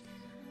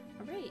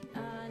 Alright,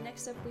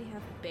 next up we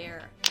have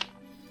Bear.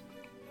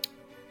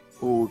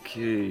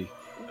 Okay.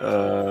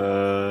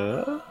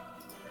 I'm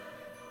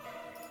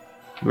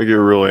gonna get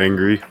real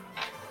angry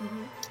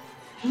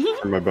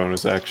for my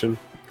bonus action.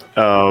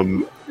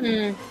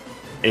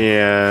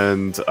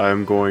 And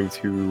I'm going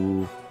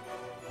to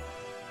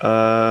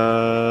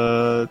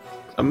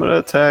I'm gonna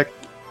attack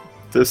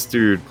this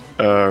dude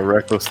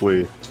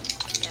recklessly.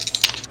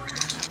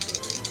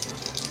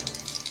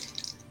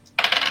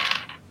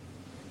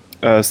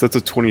 So that's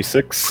a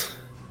 26.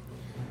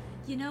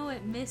 You know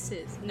it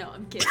misses. No,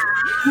 I'm kidding.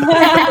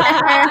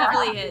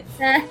 Definitely hits.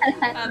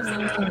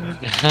 Absolutely.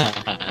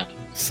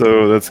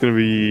 So that's gonna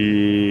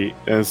be,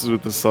 and this is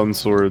with the Sun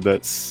Sword,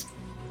 that's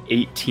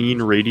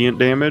 18 radiant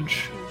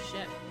damage. Oh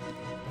shit.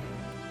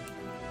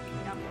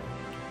 Yep.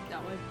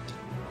 That would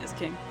Yes,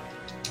 King.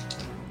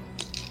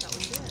 do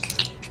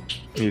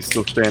it. He's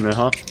still standing,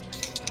 huh?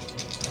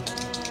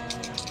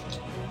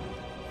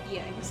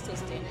 Yeah, he's still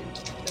standing.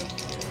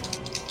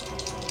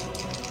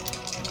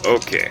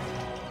 Okay.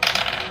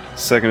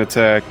 Second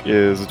attack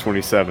is a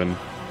 27.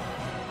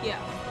 Yeah,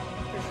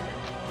 for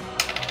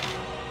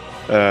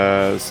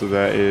sure. So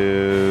that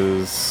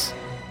is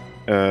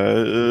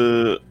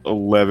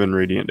 11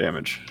 radiant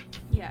damage.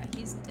 Yeah,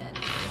 he's dead.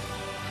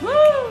 Woo!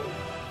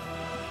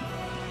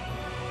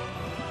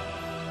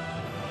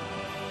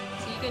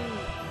 So you can,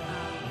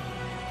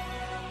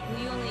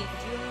 do you only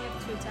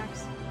have 2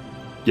 attacks?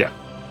 Yeah.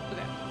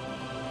 Okay.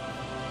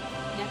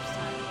 Next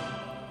time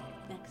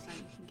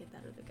you can get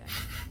that other guy.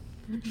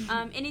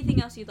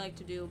 Anything else you'd like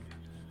to do?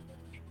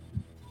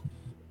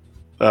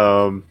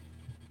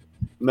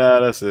 Nah,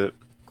 that's it.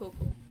 Cool.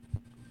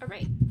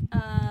 Alright,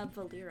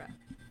 Valera.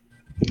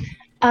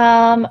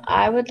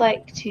 I would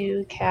like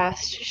to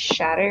cast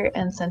Shatter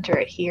and center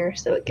it here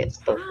so it gets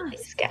both of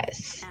these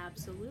guys.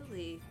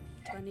 Absolutely.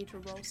 Do I need to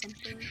roll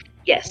something?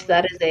 Yes,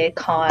 that is a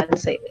con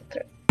saving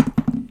throw.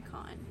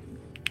 Con.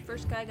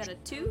 First guy got a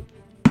 2.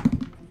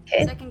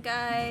 Okay, Second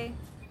guy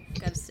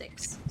got a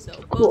 6. So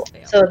both cool.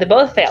 fail. So they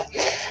both fail.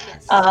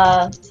 Yes.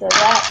 So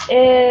that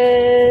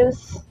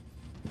is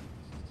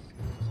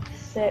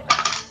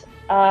 6.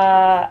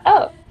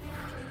 Oh.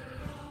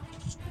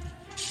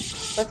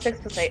 What's 6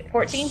 plus 8?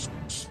 14?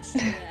 Yes.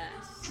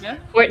 Yeah.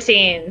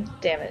 14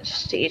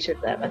 damage to each of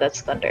them, and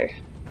that's thunder.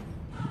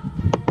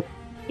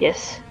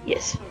 Yes.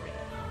 Alright.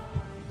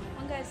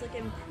 One guy's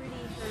looking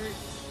pretty hurt.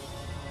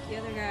 The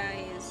other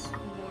guy is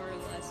more or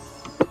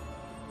less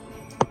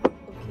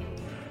okay.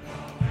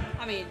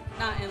 I mean,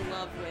 not in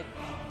love with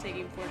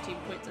taking 14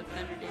 points of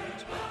thunder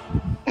damage,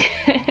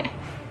 but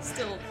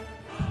still.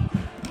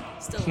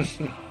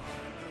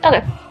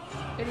 Okay.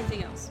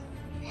 Anything else?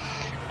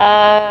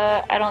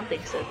 I don't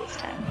think so this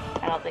time.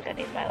 I don't think I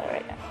need Milo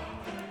right now.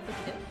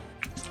 Okay.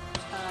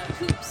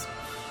 Coops.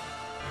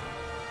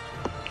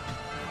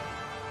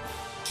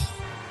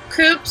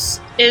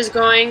 Coops is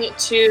going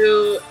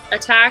to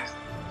attack.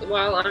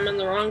 Well, I'm in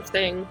the wrong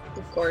thing,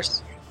 of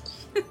course.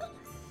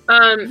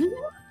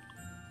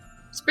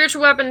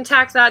 Spiritual weapon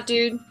attack that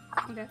dude.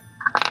 Okay.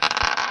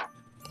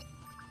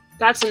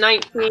 That's a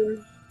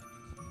 19.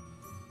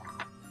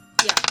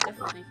 Yeah,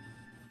 definitely.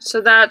 So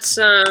that's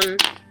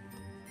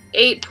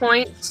 8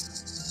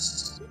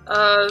 points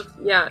of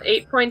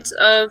 8 points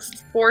of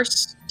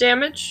force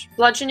damage,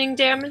 bludgeoning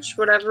damage,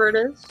 whatever it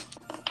is.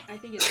 I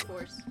think it's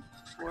force.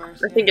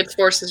 I think it's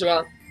force as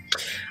well.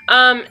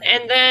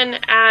 And then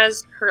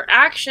as her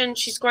action,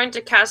 she's going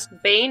to cast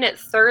Bane at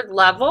 3rd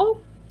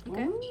level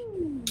Okay.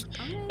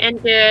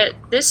 and get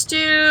this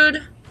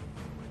dude,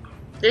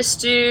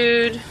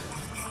 the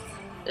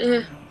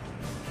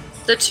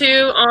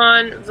 2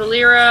 on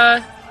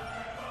Valera,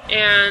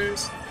 and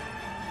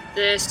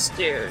this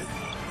dude.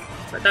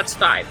 But that's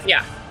 5,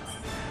 yeah.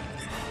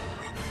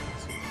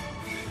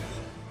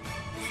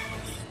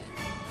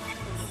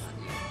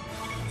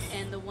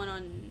 And the one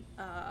on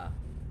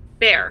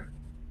Bear.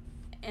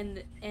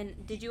 and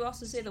did you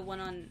also say the one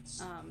on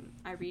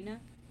Irina?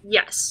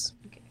 Yes.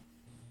 Okay.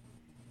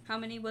 How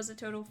many was the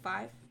total?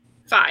 5?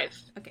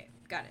 5. Okay,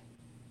 got it.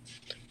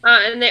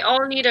 And they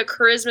all need a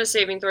charisma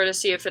saving throw to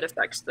see if it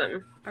affects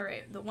them.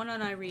 Alright, the one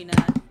on Irina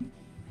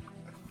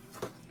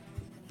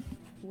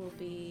will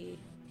be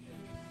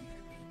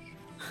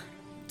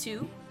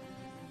 2.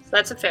 So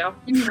that's a fail.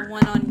 The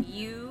one on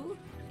you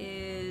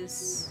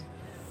is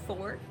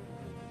 4.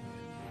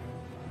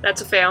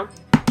 That's a fail.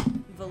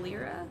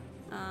 Valera,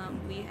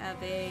 we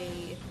have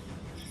an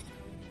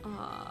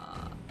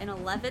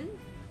 11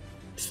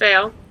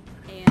 Fail.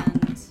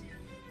 and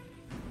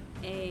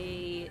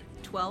a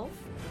 12,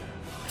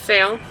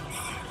 Fail.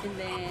 and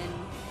then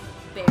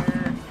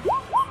Bear,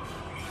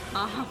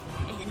 a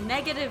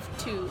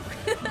 -2.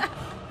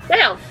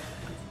 Fail.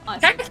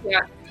 Awesome. Heck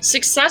yeah.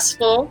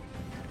 Successful.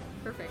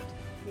 Perfect.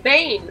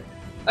 Bane.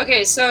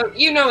 Okay, so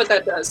you know what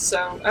that does,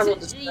 so I will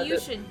just You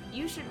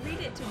should read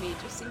it to me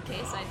just in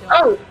case I don't.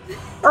 Oh,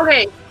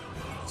 okay.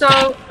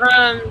 So,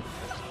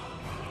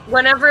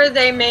 whenever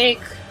they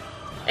make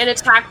an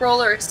attack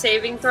roll or a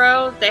saving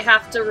throw, they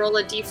have to roll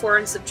a d4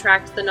 and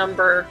subtract the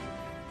number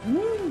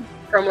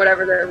from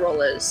whatever their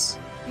roll is.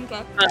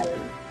 Okay.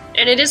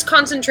 And it is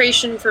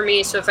concentration for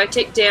me, so if I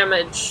take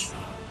damage,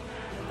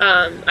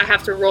 I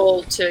have to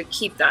roll to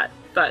keep that,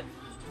 but...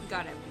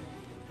 Got it.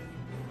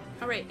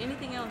 Alright,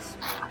 anything else?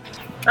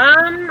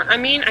 I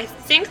mean, I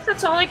think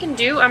that's all I can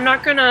do. I'm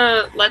not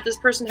gonna let this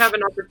person have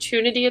an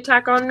opportunity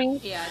attack on me.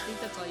 Yeah, I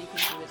think that's all you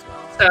can do as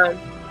well. So,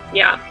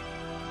 yeah.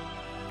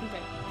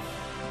 Okay.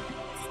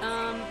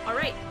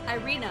 Alright,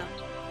 Irina.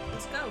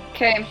 Let's go.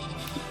 Okay.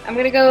 I'm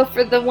gonna go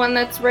for the one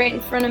that's right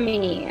in front of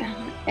me.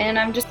 And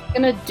I'm just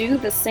gonna do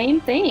the same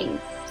thing.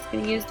 Just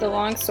gonna use the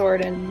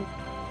longsword and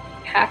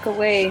hack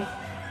away.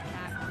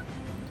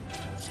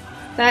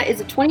 That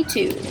is a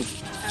 22. Absolutely.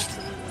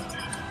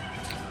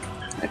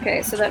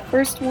 Okay, so that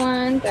first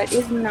one, that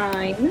is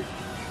 9.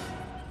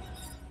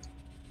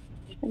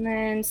 And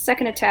then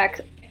second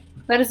attack,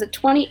 that is a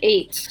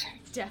 28.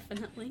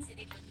 Definitely.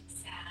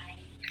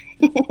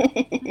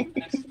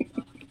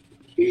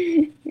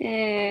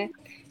 Eh.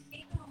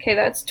 Okay,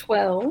 that's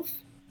 12.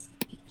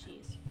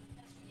 Jeez.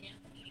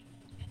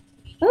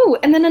 Oh,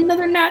 and then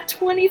another nat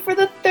 20 for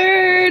the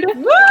third.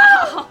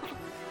 Wow.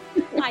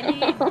 I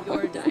need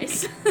your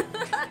dice.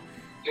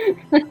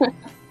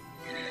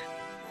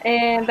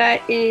 And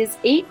that is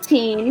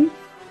 18.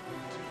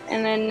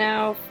 And then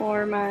now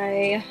for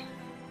my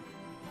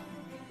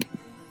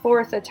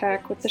fourth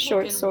attack with the It's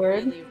short looking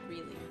sword. Really,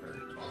 really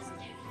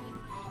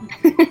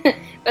hurt.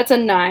 That's a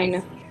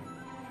 9.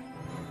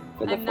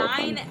 For the A fourth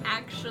 9 one.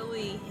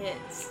 actually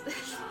hits.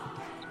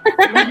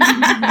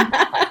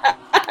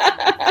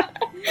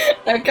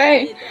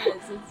 Okay. It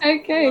does. It's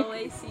Okay. low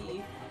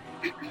AC.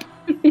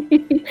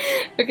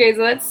 Okay,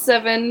 so that's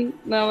 7.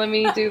 Now let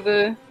me do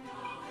the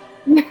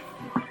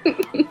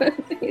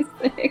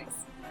D6.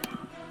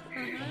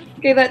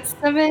 Okay, that's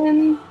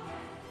 7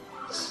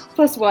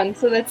 plus 1,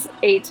 so that's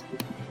 8.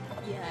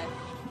 Yeah,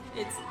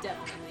 it's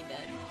definitely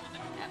dead.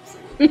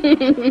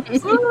 Absolutely.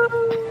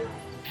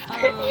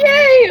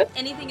 Yay!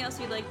 Anything else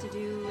you'd like to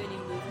do? Any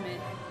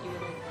movement you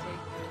would like to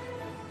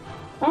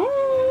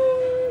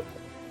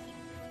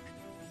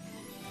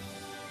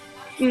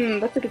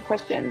take? That's a good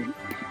question.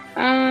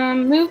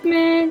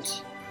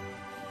 Movement.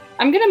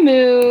 I'm gonna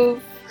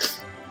move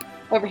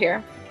over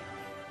here.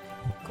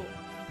 Cool.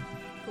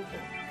 Cool, cool.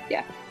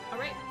 Yeah.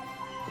 Alright.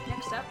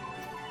 Next up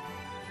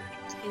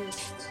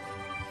is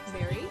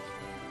Mary.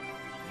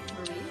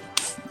 Marie.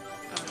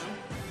 I don't know.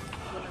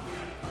 Whatever you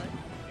want to call it.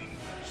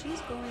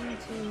 She's going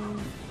to...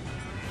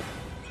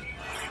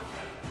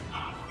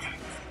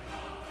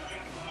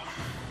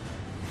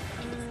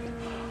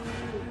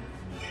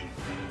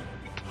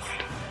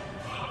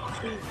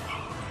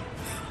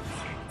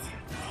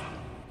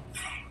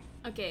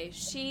 Okay,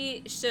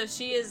 she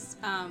is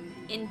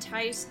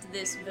enticed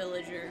this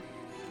villager.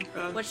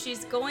 What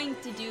she's going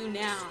to do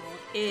now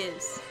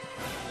is,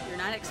 you're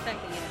not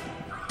expecting it,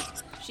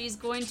 she's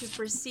going to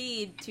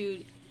proceed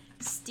to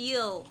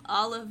steal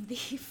all of the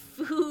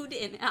food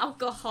and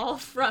alcohol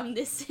from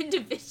this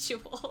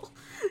individual.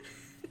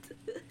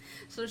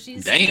 So she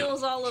Damn.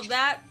 steals all of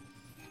that,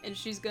 and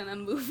she's gonna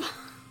move on.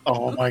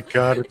 Oh my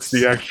god, it's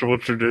the actual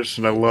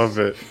tradition. I love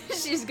it.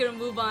 She's gonna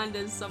move on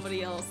to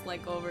somebody else,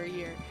 like over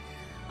here.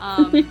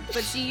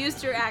 But she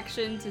used her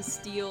action to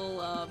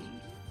steal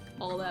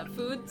all that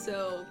food,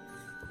 so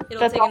it'll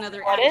That's take all another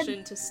she wanted?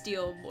 action to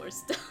steal more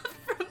stuff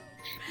from.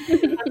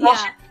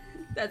 Yeah,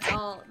 that's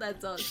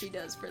all she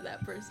does for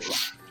that person.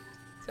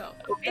 So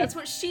that's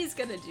what she's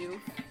gonna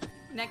do.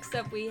 Next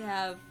up, we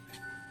have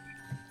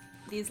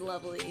these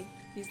lovely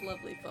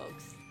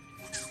folks.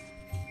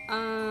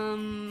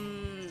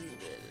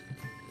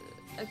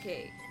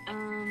 Okay.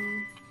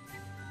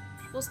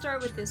 We'll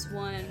start with this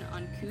one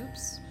on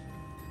Coops.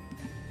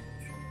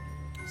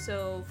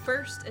 So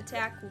first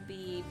attack will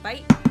be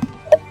bite.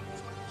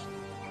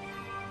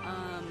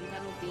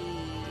 That'll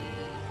be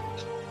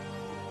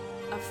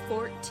a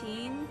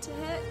 14 to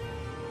hit.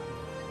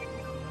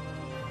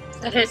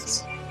 That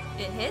hits.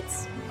 It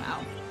hits?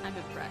 Wow, I'm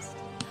impressed.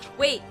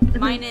 Wait,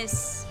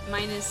 minus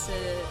a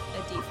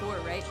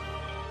d4, right?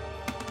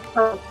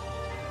 Oh.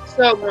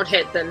 So it won't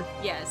hit then.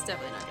 Yeah, it's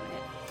definitely not gonna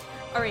hit.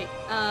 Alright,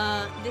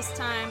 this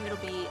time it'll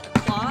be a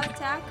claw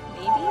attack,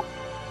 maybe?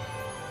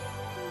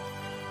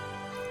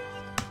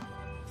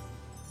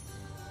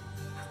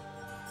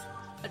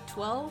 A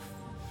 12?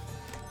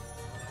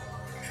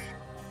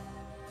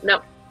 No.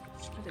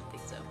 I didn't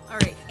think so.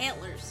 Alright,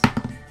 antlers.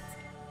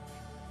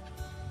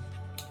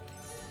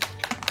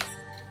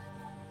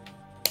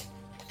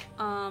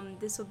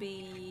 This will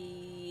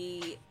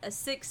be a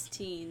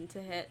 16 to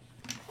hit.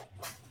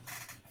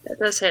 That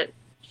does hit.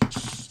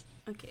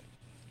 Okay.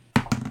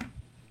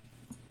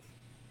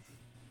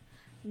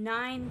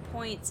 9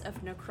 points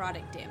of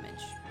necrotic damage.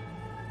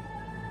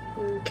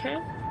 Okay.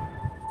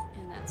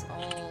 And that's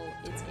all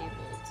it's able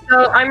to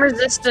So do. I'm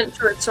resistant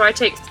to it, so I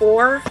take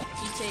 4.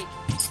 You take...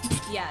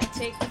 Yeah,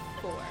 take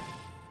 4.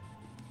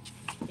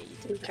 Okay, you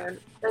take Okay.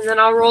 And then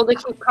I'll roll to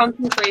keep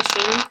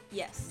concentration.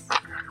 Yes.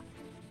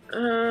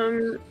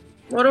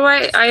 What do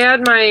I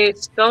add my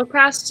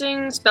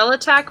spellcasting, spell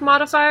attack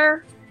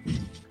modifier?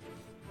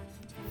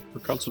 For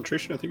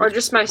concentration, I think. Or it's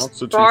just my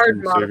Constitution bard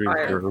saving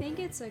modifier? I throw. think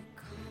it's a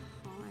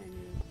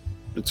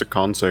It's a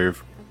con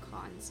save.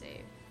 con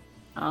save.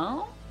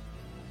 Oh?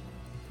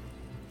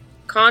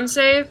 Con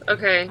save? I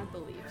Okay.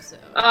 believe so.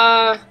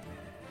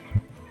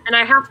 And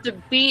I have to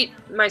beat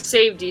my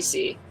save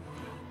DC.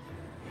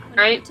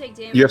 Whenever right? You take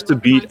damage You have to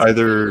while beat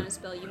concentrating either- on a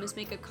spell, you must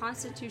make a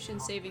Constitution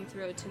saving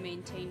throw to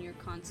maintain your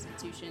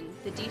Constitution.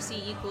 The DC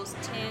equals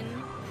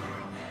 10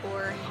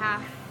 or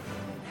half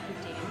the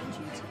damage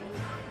you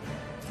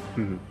take,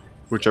 Mhm.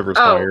 Whichever's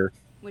Oh. higher.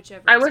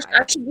 whichever. I is wish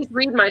higher. I should just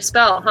read my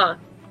spell, huh?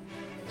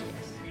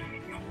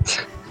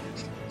 Yes.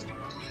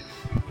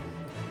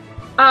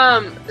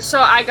 So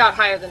I got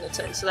higher than a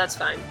 10, so that's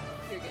fine.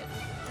 You're good.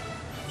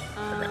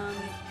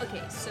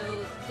 Okay,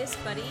 so this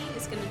buddy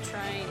is gonna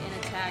try and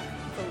attack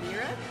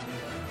Valera.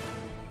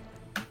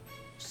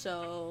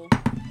 So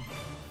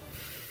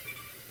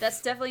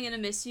that's definitely gonna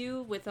miss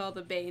you with all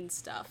the Bane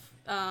stuff.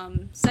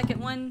 Second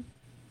one,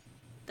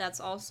 that's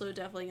also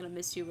definitely gonna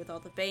miss you with all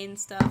the Bane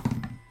stuff.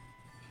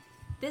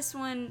 This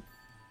one,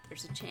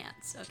 there's a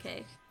chance,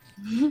 okay?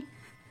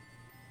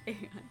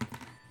 Hang on.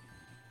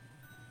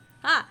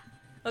 Ah!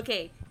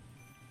 Okay.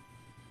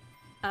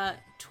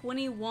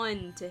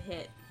 21 to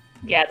hit.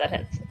 Yeah, that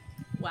hits.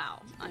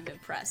 Wow, I'm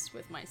impressed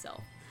with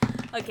myself.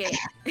 Okay.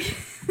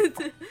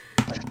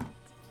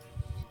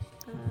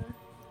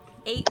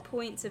 8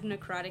 points of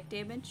necrotic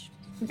damage.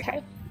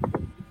 Okay.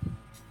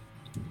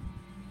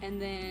 And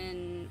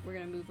then we're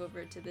gonna move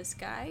over to this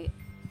guy.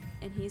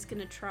 And he's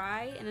gonna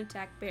try and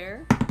attack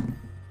Bear.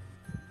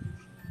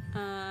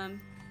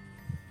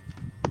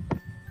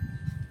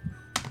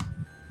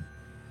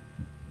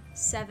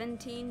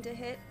 17 to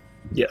hit.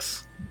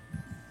 Yes.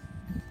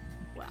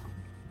 Wow.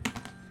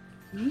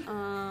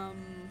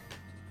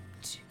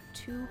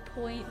 2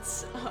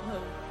 points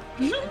of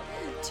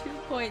 2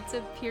 points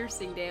of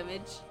piercing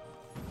damage.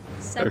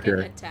 Second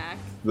Okay. attack.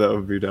 That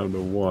would be down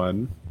to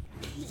 1.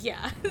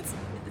 Yeah, it's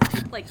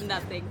like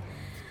nothing.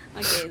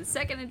 Okay, the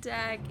second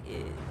attack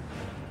is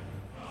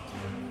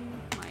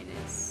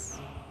minus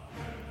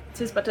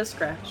Tis but a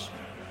scratch.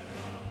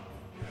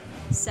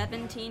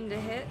 17 to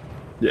hit.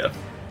 Yeah.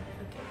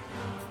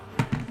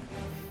 Okay.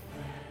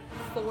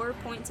 4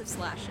 points of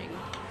slashing.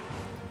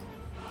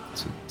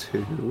 So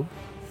 2.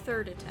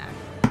 Third attack.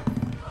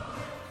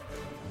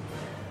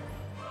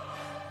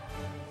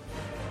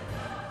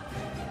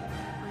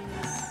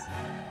 Minus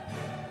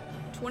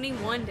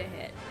 21 to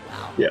hit.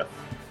 Wow. Yeah.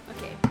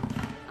 Okay.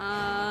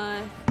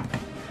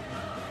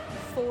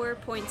 4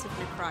 points of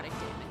necrotic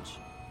damage.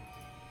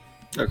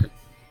 Okay.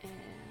 And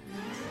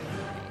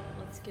okay,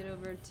 let's get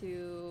over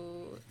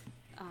to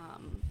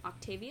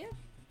Octavia.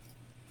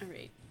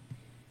 Alright.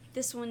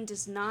 This one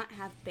does not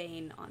have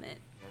Bane on it,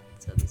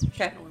 so these are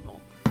just Okay.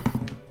 normal.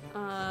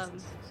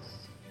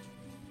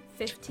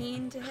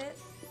 15 to hit.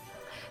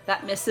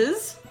 That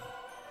misses.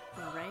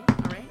 Alright,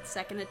 alright.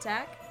 Second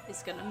attack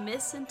is gonna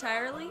miss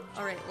entirely.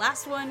 Alright,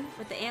 last one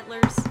with the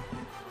antlers.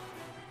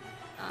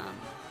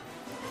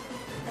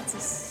 That's a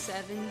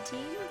 17.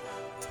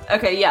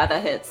 Okay, yeah,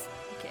 that hits.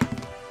 Okay.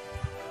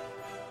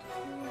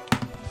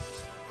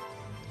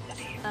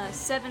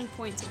 7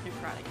 points of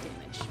necrotic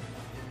damage.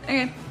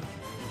 Okay.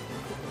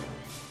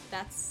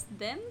 That's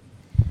them.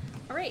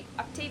 Alright,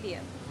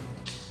 Octavia.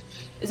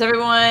 Is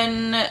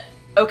everyone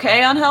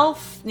okay on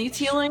health? Needs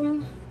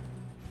healing?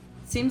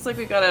 Seems like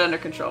we got it under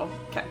control.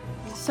 Okay.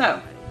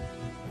 So,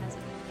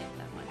 Hasn't been hit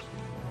that much.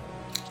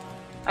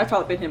 I've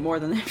probably been hit more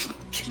than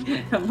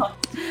that.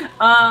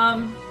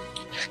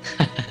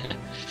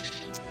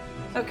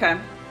 Okay.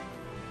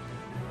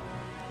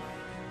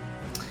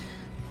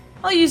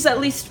 I'll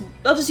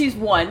just use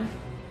one.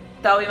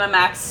 That'll be my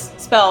max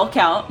spell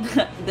count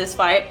this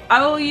fight.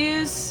 I will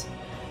use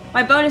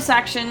my bonus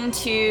action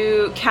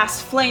to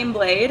cast Flame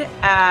Blade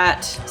at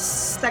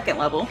 2nd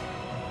level.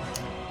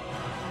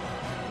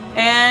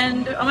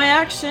 And on my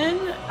action,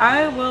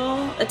 I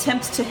will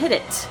attempt to hit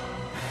it.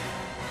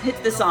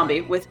 Hit the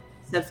zombie with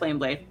said Flame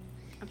Blade.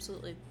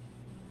 Absolutely.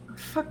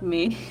 Fuck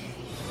me.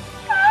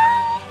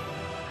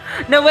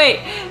 No, wait.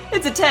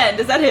 It's a 10.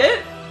 Does that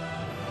hit?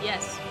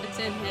 Yes, a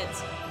 10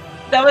 hits.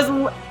 That was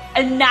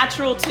a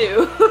natural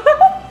 2.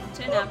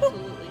 10,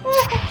 absolutely.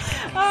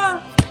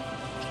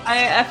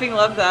 I effing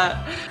love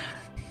that.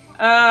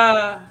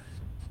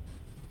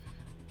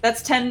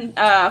 That's 10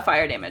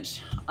 fire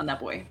damage on that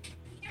boy.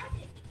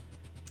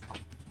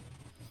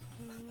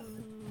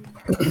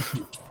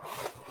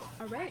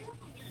 All right,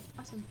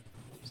 awesome.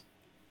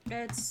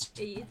 It's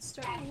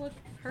starting to look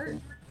hurt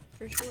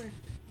for sure.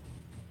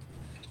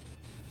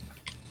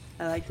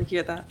 I like to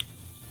hear that.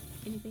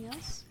 Anything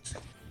else?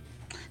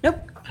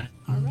 Nope.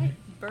 All right,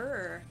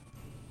 Burr.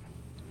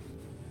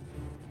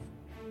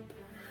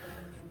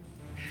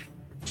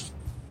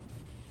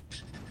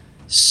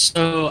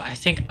 So I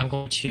think I'm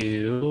going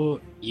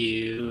to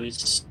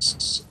use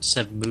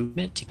some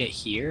movement to get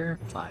here,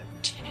 5,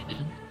 10,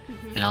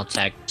 and I'll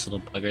attack this little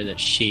bugger that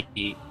she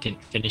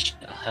didn't finish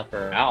to help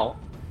her out.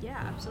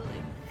 Yeah,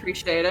 absolutely.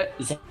 Appreciate it.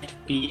 Does that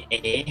be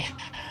a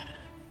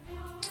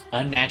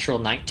unnatural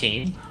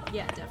 19?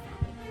 Yeah, definitely.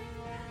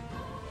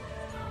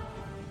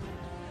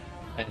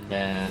 And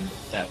then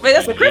that would Wait,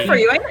 that's a be crit for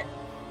you, ain't it?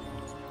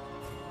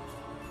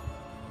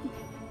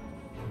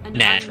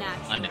 Unnatural.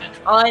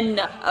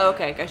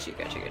 Okay, got you.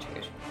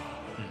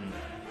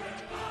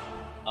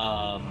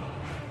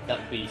 That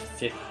would be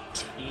 15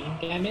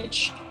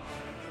 damage.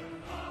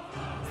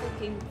 It's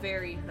looking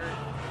very hurt.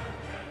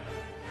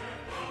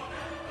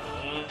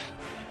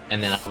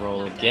 And then I'll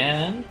roll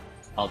again.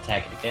 I'll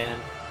attack it again.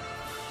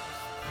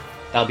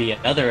 That'll be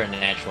another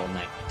unnatural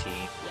 19.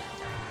 Yeah,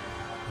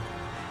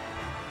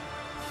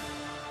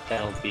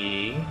 That'll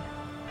be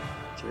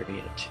 3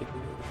 and 2.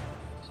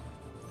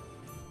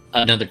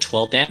 Another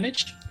 12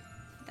 damage.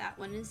 that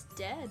one is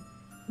dead.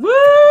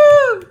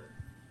 Woo!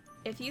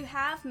 If you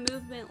have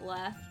movement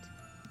left,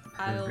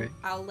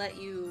 I'll let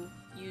you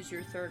use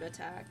your third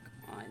attack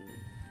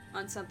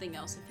on something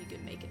else if you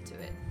can make it to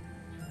it.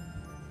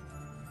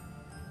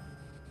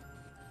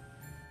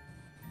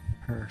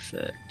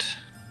 Perfect.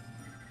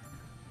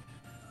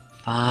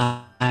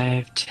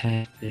 5,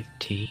 10,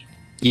 15.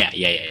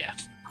 Yeah.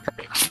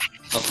 Perfect.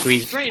 I'll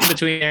squeeze right in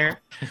between there.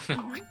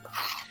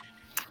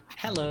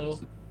 Hello.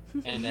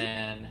 And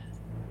then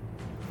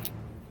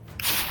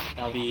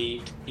that'll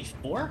be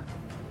 24.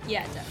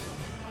 Yeah, definitely.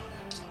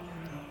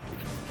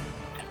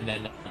 And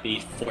then that'll be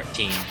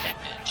 14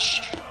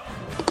 damage.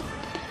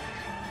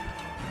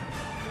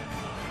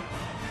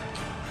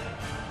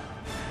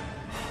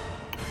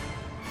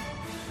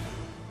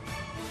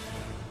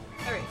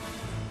 Alright,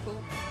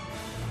 cool.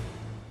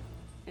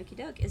 Okie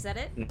doke, is that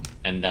it?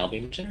 And that'll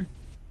be my turn.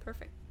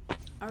 Perfect.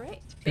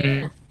 Alright,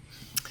 Bear.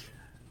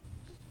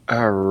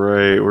 All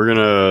right, we're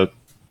gonna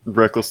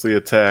recklessly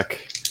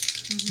attack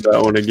that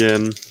one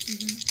again.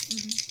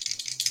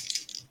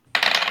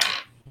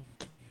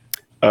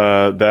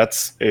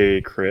 That's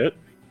a crit.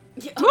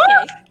 Yeah,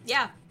 okay,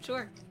 yeah,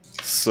 sure.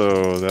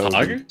 So that would be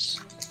Poggers?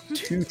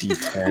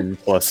 2d10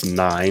 plus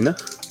 9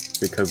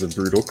 because of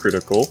brutal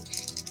critical.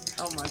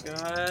 Oh my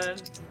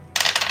god.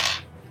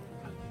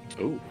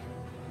 Oh.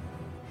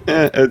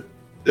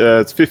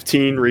 It's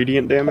 15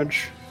 radiant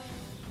damage.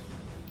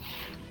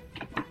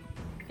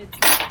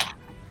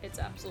 It's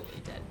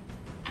absolutely dead.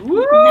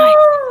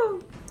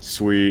 Woo!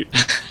 Sweet.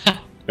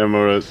 I'm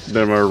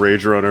gonna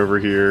rage run over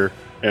here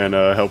and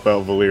help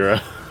out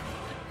Valera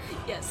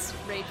Yes,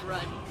 rage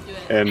run. Do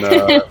it. and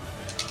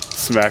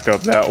smack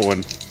up that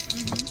one.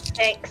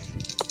 Thanks.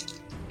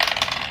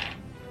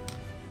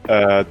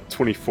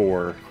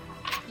 24.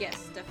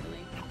 Yes,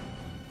 definitely.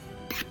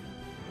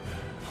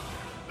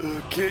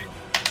 Okay.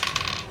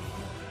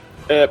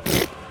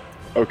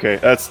 Okay,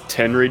 that's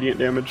 10 radiant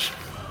damage.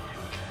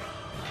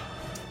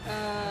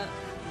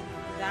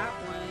 That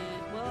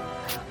one.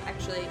 Well,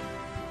 actually,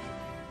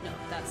 no,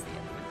 that's the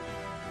other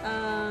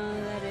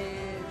one. That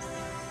is.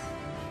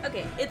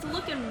 Okay, it's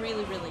looking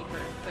really, really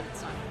hurt, but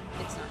it's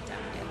not down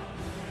yet.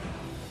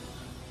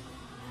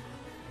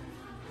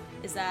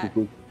 Is that?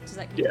 Does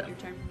that complete Yeah. your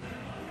turn?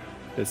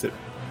 That's it.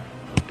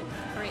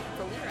 All right,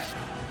 Valera.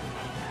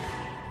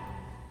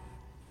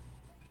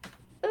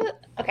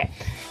 Okay.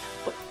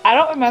 I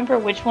don't remember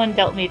which one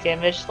dealt me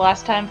damage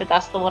last time, but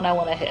that's the one I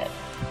want to hit.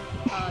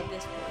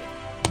 This boy.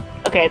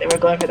 Okay, then we're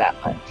going for that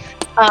one.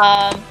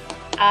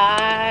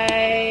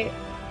 I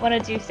want to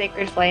do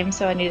Sacred Flame,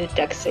 so I need a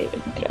Dex saving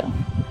throw.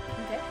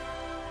 Okay.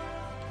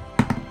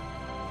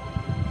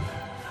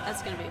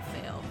 That's gonna be a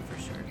fail for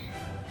sure.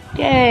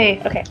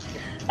 Yay! Okay.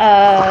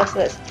 So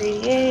that's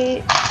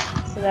 3d8.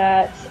 So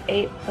that's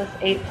 8 plus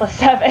 8 plus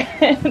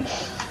 7.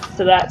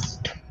 So that's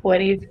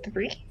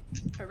 23.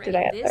 All right, Did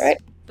I have this that right?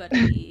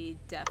 buddy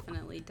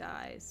definitely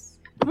dies.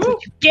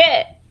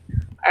 Get!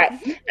 Alright,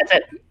 that's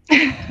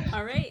it.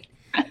 All right.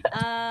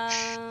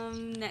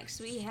 Next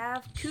we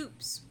have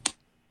Coops.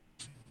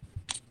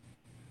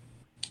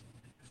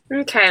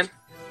 Okay.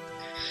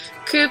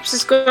 Coops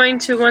is going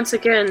to once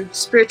again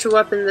spiritual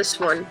weapon this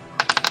one.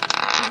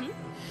 Mhm.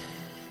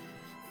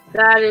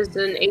 That is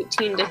an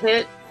 18 to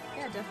hit.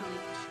 Yeah, definitely.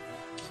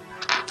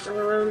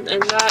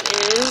 And that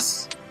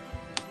is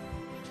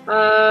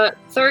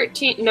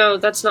 13. No,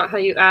 that's not how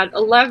you add.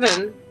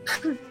 11.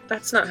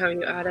 That's not how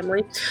you add,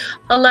 Emily.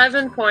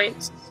 11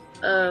 points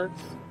of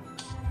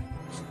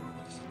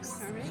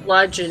Alright.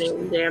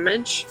 bludgeoning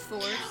damage.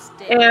 Force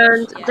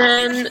And damage.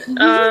 Yes.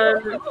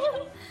 then,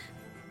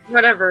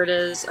 whatever it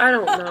is, I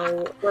don't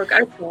know. Look,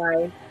 I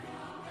try.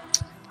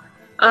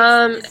 It's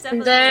And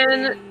definitely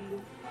then,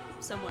 looking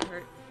somewhat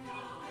hurt.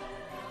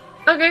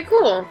 okay,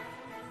 cool.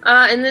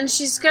 And then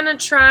she's gonna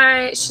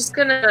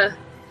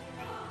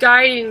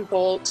guiding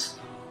bolt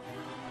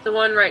the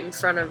one right in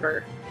front of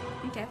her.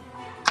 Okay.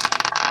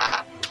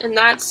 And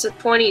that's a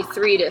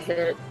 23 to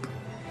hit.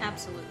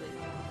 Absolutely.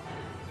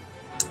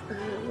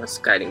 What's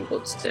guiding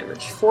bolt's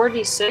damage?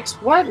 46?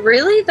 What?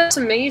 Really? That's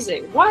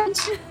amazing. What?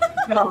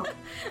 No.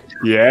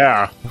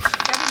 Yeah.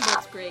 Guiding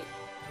bolt's great.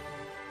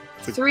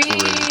 It's a 3,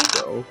 great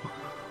go.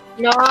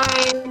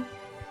 9,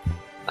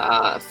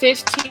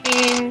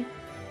 15,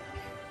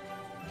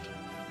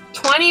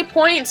 20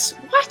 points.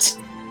 What?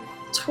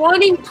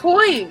 20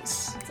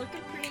 points It's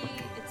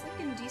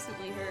looking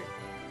decently hurt.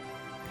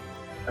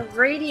 of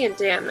radiant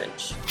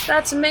damage.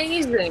 That's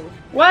amazing.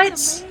 What?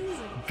 That's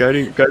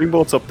amazing. Guiding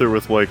bolt's up there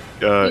with like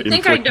think I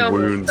inflict know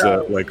wounds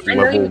though. at like I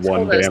know you level 1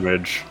 told us.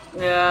 damage.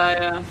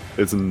 Yeah.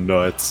 It's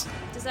nuts.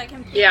 Does that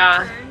complete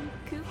Yeah. your turn,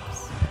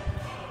 Coops?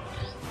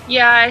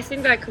 Yeah, I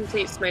think that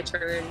completes my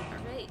turn.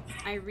 Alright.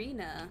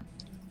 Irina.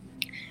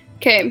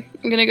 Okay,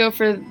 I'm gonna go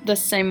for the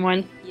same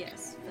one.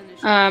 Yes.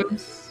 Finish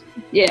this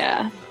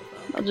Yeah, mofo.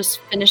 I'll just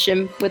finish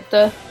him with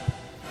the.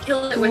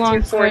 Kill it with Long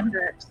your sword.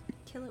 vortex.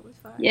 Kill it with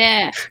fire.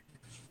 Yeah.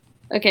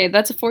 Okay,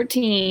 that's a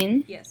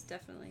 14. Yes,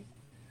 definitely.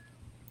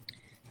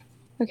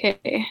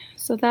 Okay,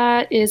 so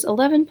that is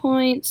 11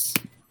 points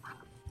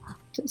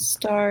to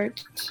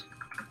start.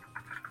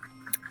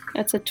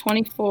 That's a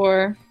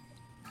 24.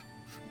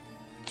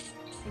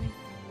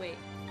 Wait.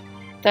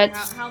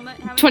 That's How many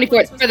 24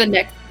 points was for the it?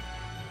 next.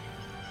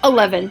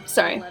 11,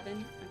 sorry.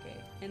 11? Okay.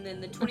 And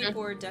then the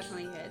 24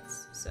 definitely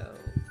hits, so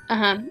Uh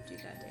huh. do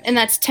that damage. And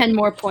that's 10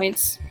 more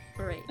points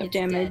Alright, of it's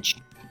damage.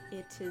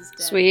 dead. It is dead.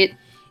 Sweet.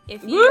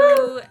 If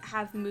you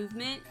have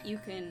movement,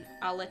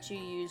 I'll let you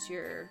use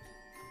your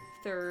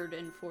third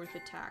and fourth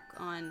attack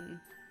on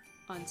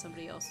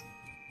somebody else.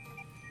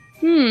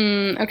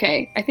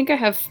 Okay. I think I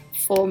have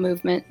full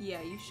movement.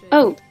 Yeah, you should.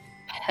 Oh,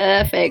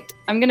 perfect.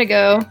 I'm gonna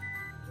go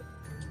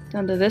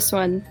down to this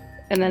one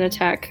and then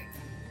attack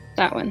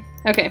that one.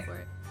 Okay. Go for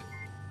it.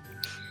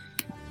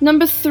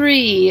 Number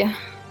 3.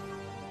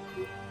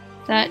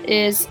 That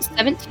is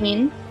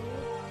 17.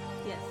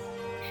 Yes.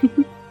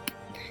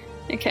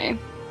 Okay.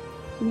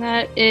 And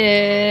that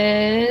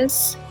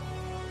is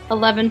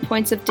 11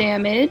 points of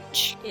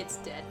damage. It's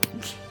dead.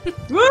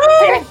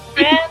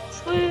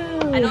 Friends,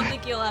 woo! I don't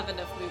think you'll have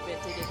enough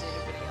movement to get to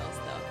anybody else,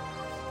 though.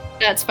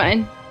 That's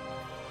fine.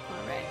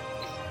 Alright.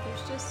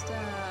 There's just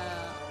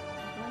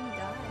one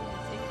guy, I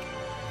think.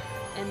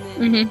 And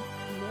then Marie.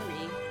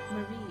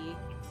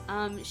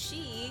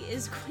 She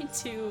is going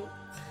to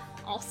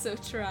also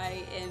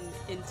try and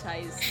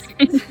entice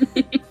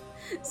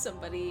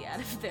somebody out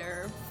of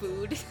their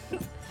food.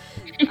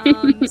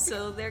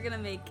 So they're gonna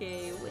make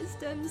a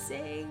wisdom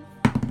save.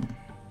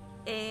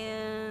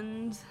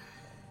 And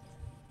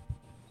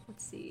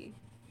let's see.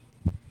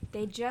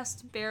 They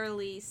just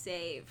barely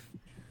save.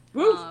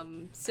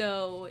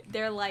 So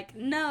they're like,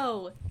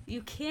 no,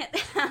 you can't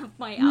have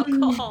my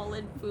alcohol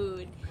and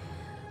food.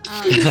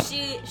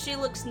 She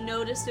looks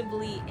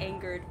noticeably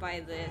angered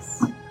by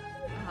this.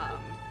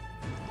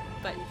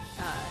 But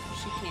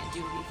she can't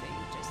do anything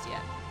just yet.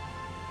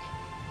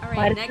 Why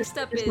Alright, does next it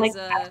up just, is like,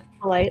 ask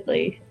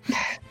politely.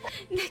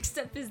 next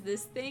up is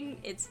this thing.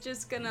 It's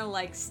just gonna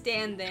like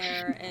stand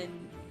there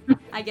and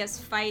I guess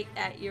fight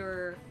at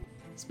your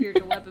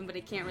spiritual weapon, but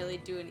it can't really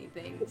do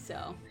anything,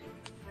 so.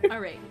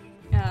 Alright.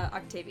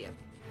 Octavia.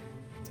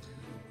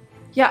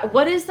 Yeah,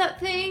 what is that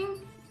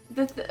thing?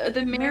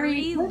 The Mary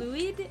Mary...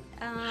 Louid,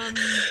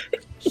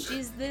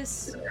 she's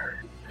this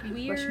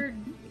weird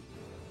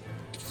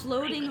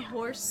floating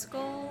horse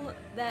skull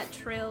that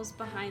trails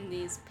behind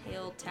these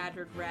pale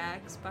tattered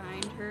rags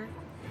behind her.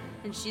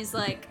 And she's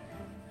like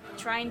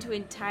trying to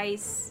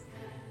entice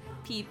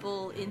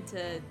people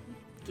into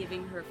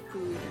giving her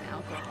food and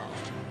alcohol.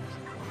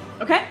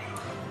 Okay.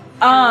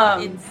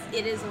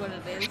 It is what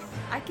it is.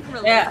 I can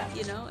relate, Yeah.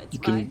 you know, it's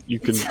You fine.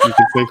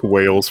 can thank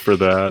whales for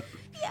that.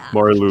 Yeah.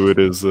 Mariluid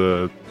is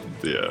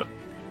Yeah.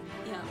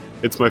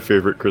 it's my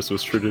favorite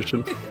Christmas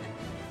tradition.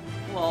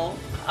 Well,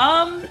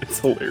 It's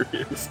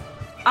hilarious.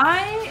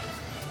 I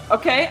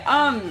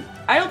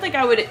don't think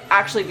I would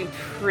actually be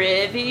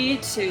privy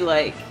to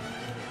like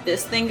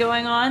this thing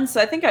going on, so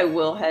I think I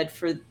will head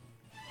for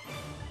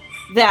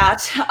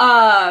that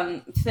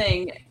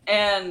thing.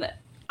 And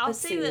I'll let's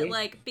say that see.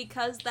 like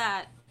because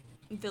that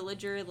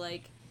villager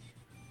like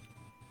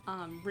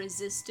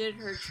resisted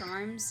her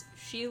charms,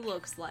 she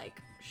looks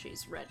like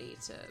she's ready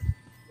to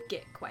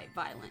get quite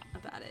violent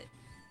about it.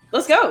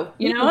 Let's go.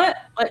 You know what?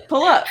 Like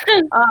pull up.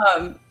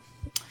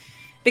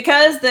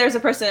 Because there's a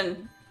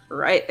person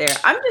right there.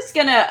 I'm just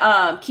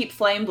gonna keep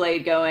Flame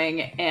Blade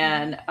going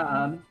and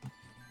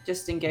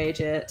just engage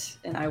it,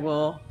 and I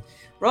will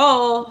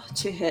roll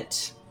to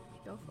hit.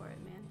 Go for it,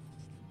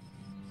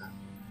 man.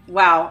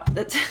 Wow,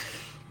 that's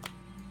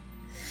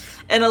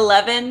An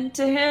 11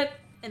 to hit?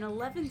 An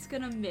 11's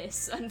gonna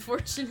miss,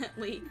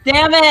 unfortunately.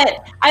 Damn it!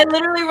 I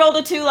literally rolled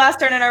a 2 last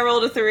turn and I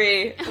rolled a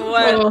 3.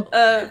 What?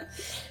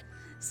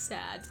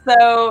 Sad.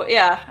 So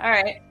yeah,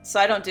 alright. So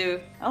I don't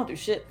do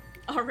shit.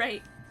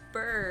 Alright,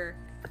 Burr.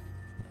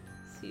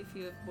 See if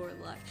you have more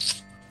luck.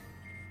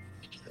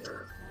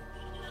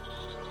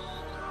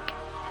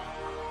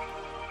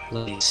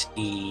 Let me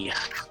see.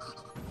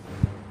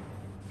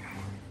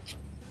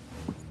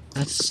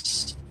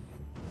 That's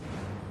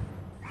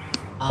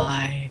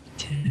 5,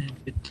 10,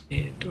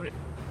 15, 20.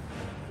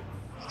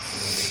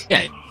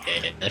 Yeah,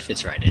 that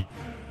fits right in.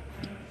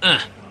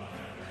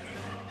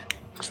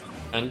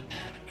 And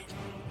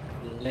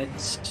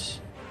let's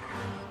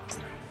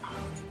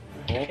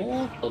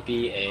roll. It'll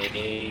be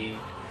a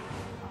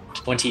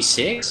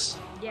 26.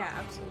 Yeah,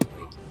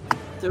 absolutely.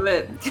 Do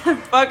it.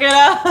 Fuck it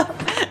up!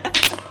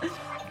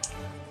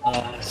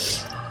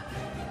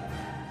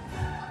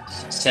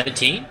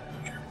 17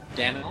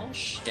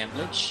 damage.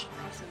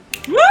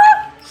 Woo!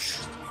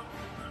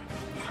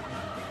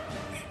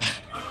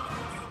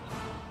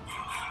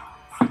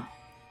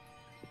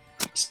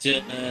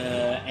 Still,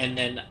 and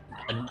then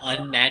an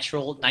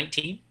unnatural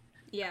 19.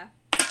 Yeah.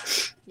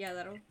 Yeah,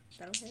 that'll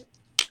hit.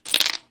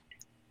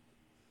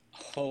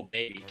 Oh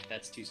baby,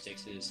 that's 2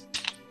 6s.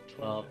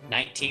 12,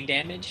 19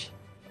 damage.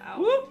 Wow.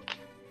 Woo!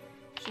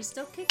 She's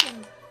still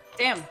kicking.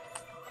 Damn.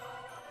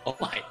 Oh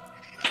my.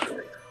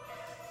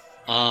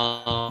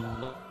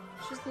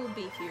 She's a little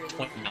beefier than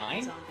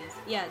 29? zombies.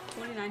 Yeah,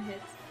 29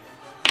 hits.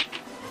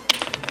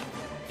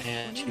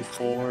 And 2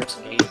 4s,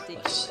 8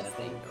 plus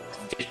 7.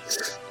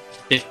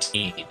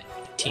 15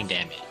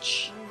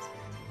 damage.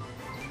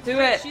 Do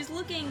it. She's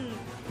looking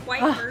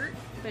quite hurt,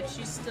 but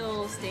she's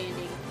still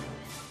standing.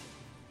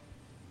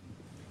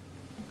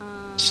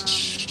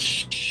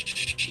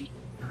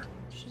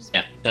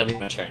 Yeah, that'll be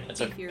my turn.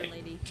 That's Beefier okay.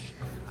 lady.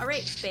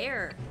 Alright,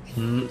 Bear.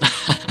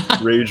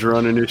 Rage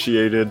run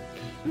initiated.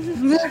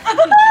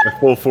 A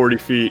full 40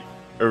 feet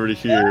over to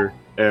here,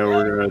 and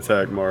we're gonna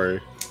attack Mari.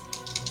 Do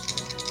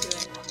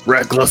it.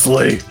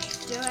 Recklessly!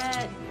 Do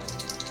it!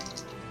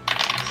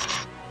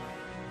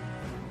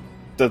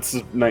 That's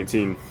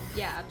 19.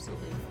 Yeah,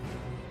 absolutely.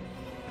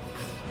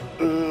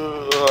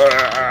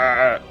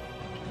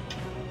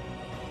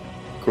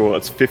 Cool,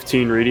 that's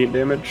 15 radiant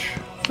damage.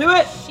 Do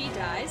it. She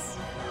dies.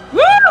 Woo!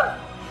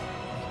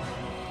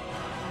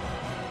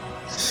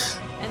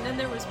 And then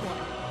there was one.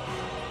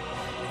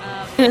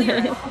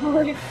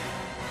 Lyra.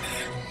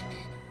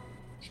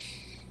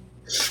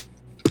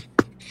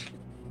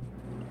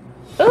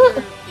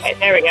 Ooh. Okay,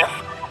 there we go.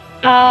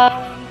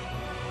 I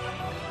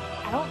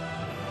don't.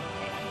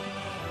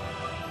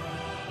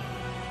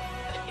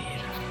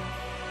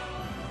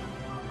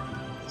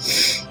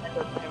 I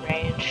look my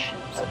range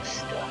of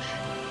stuff.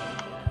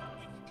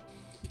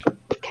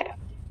 Okay.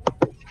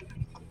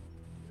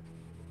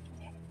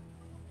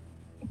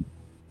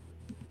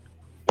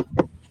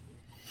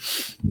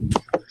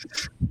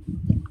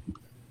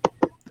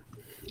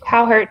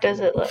 How hurt does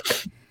it look?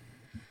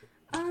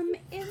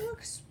 It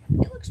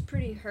looks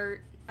pretty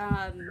hurt.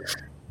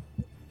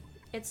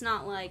 It's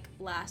not like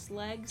last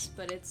legs,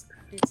 but it's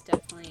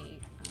definitely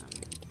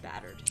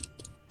battered.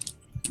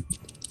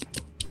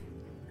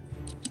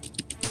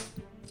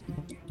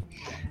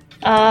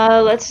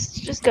 Let's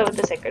just go with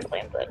the Sacred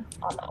Flame then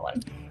on that one.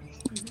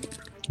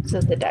 Mm-hmm.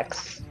 So the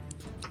dex.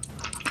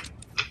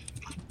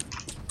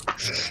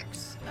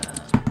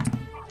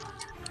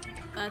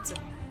 That's a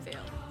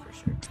fail for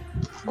sure.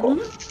 Cool.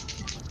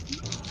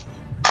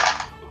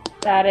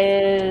 That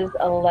is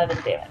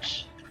 11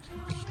 damage.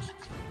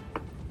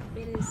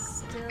 It is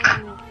still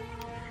alive.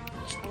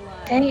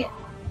 Dang it.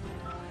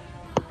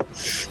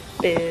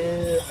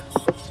 Boo.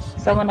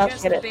 Someone else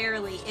Just get it.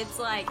 barely. It's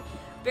like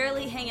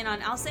barely hanging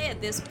on. I'll say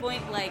at this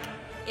point, like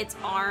its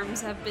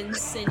arms have been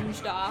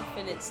singed off,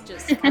 and it's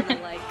just kind of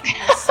like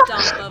a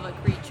stump of a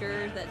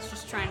creature that's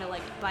just trying to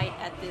like bite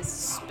at this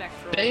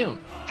spectral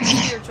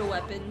spiritual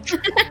weapon.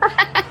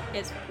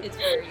 It's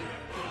very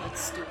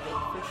it's stupid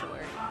for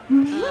sure.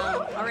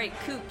 All right,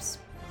 Coops.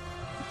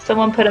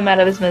 Someone put him out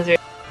of his misery.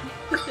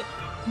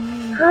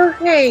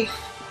 Okay.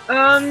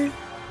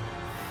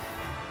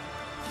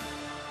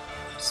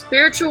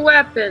 Spiritual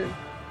weapon.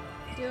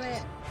 Do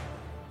it.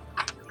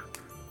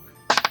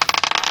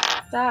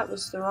 That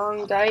was the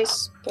wrong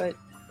dice, but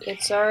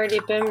it's already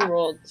been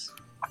rolled.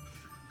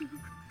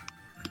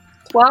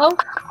 12?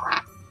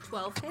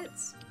 12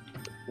 hits.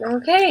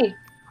 Okay.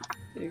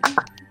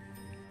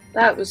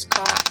 That was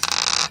cocked.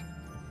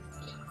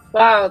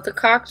 Wow, the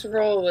cocked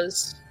roll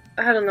was...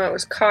 I don't know, it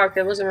was cocked.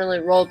 It wasn't really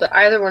rolled, but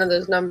either one of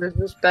those numbers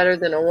was better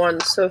than a 1.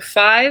 So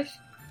 5?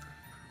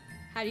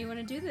 How do you want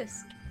to do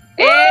this?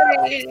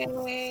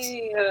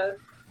 Hey!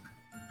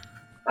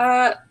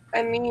 I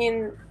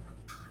mean,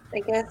 I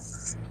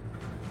guess...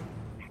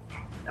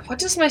 What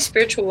does my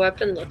spiritual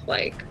weapon look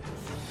like?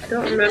 I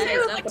don't remember. That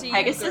is up to you,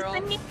 Pegasus girl.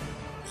 thingy?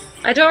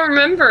 I don't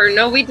remember.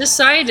 No, we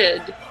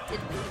decided.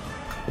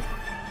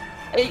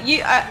 Did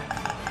we?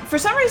 For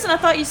some reason, I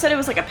thought you said it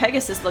was like a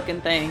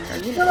Pegasus-looking thing, or I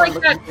feel like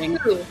that unicorn-looking thing.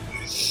 too.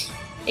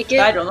 It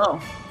I don't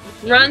know.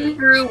 run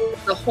through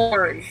the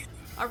horn.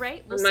 All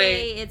right, we'll My-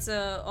 say it's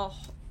a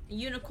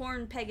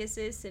unicorn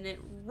Pegasus, and it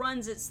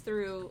runs it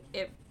through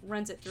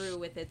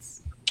with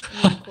its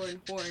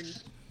unicorn horn,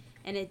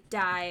 and it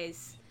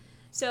dies.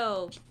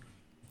 So,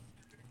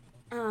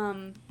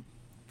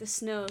 the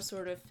snow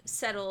sort of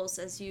settles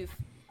as you've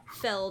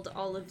felled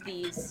all of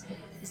these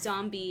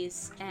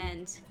zombies,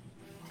 and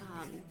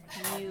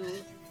you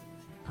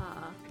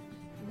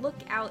look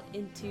out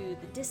into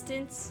the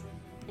distance,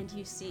 and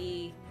you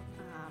see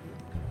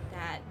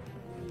that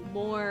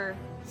more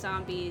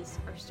zombies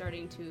are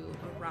starting to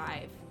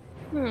arrive.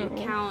 You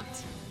count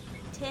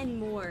 10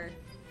 more.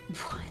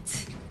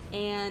 What?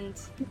 And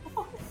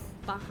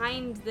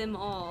behind them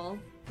all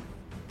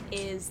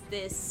is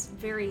this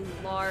very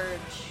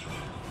large,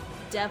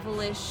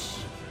 devilish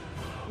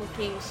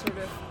looking sort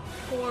of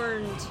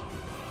horned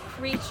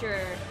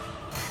creature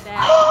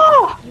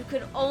that you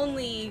could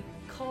only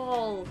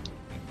call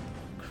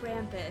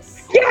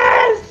Krampus.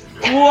 Yes!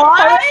 I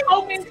was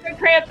hoping for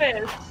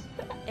Krampus.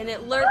 And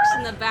it lurks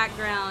in the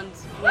background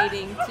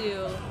waiting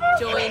to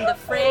join the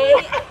fray.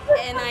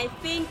 And I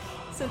think,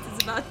 since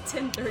it's about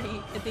 10:30,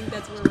 I think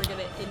that's where we're going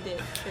to end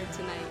it for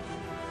tonight.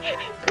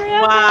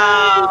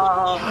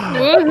 Wow.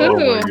 Oh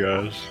my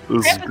gosh,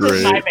 this is Krampus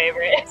is my great.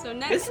 favorite. So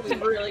This next is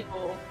week, really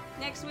cool.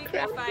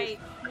 we'll fight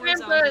more Krampus.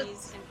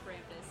 zombies and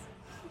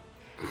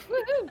Krampus.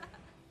 Woohoo!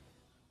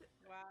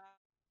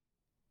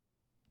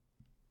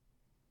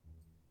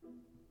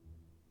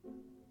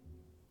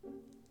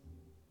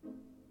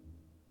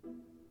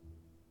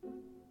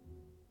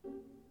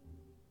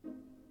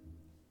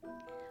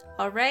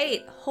 All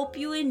right, hope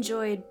you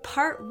enjoyed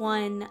part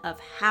 1 of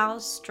How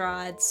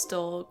Strahd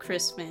Stole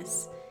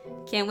Christmas.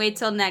 Can't wait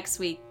till next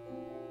week.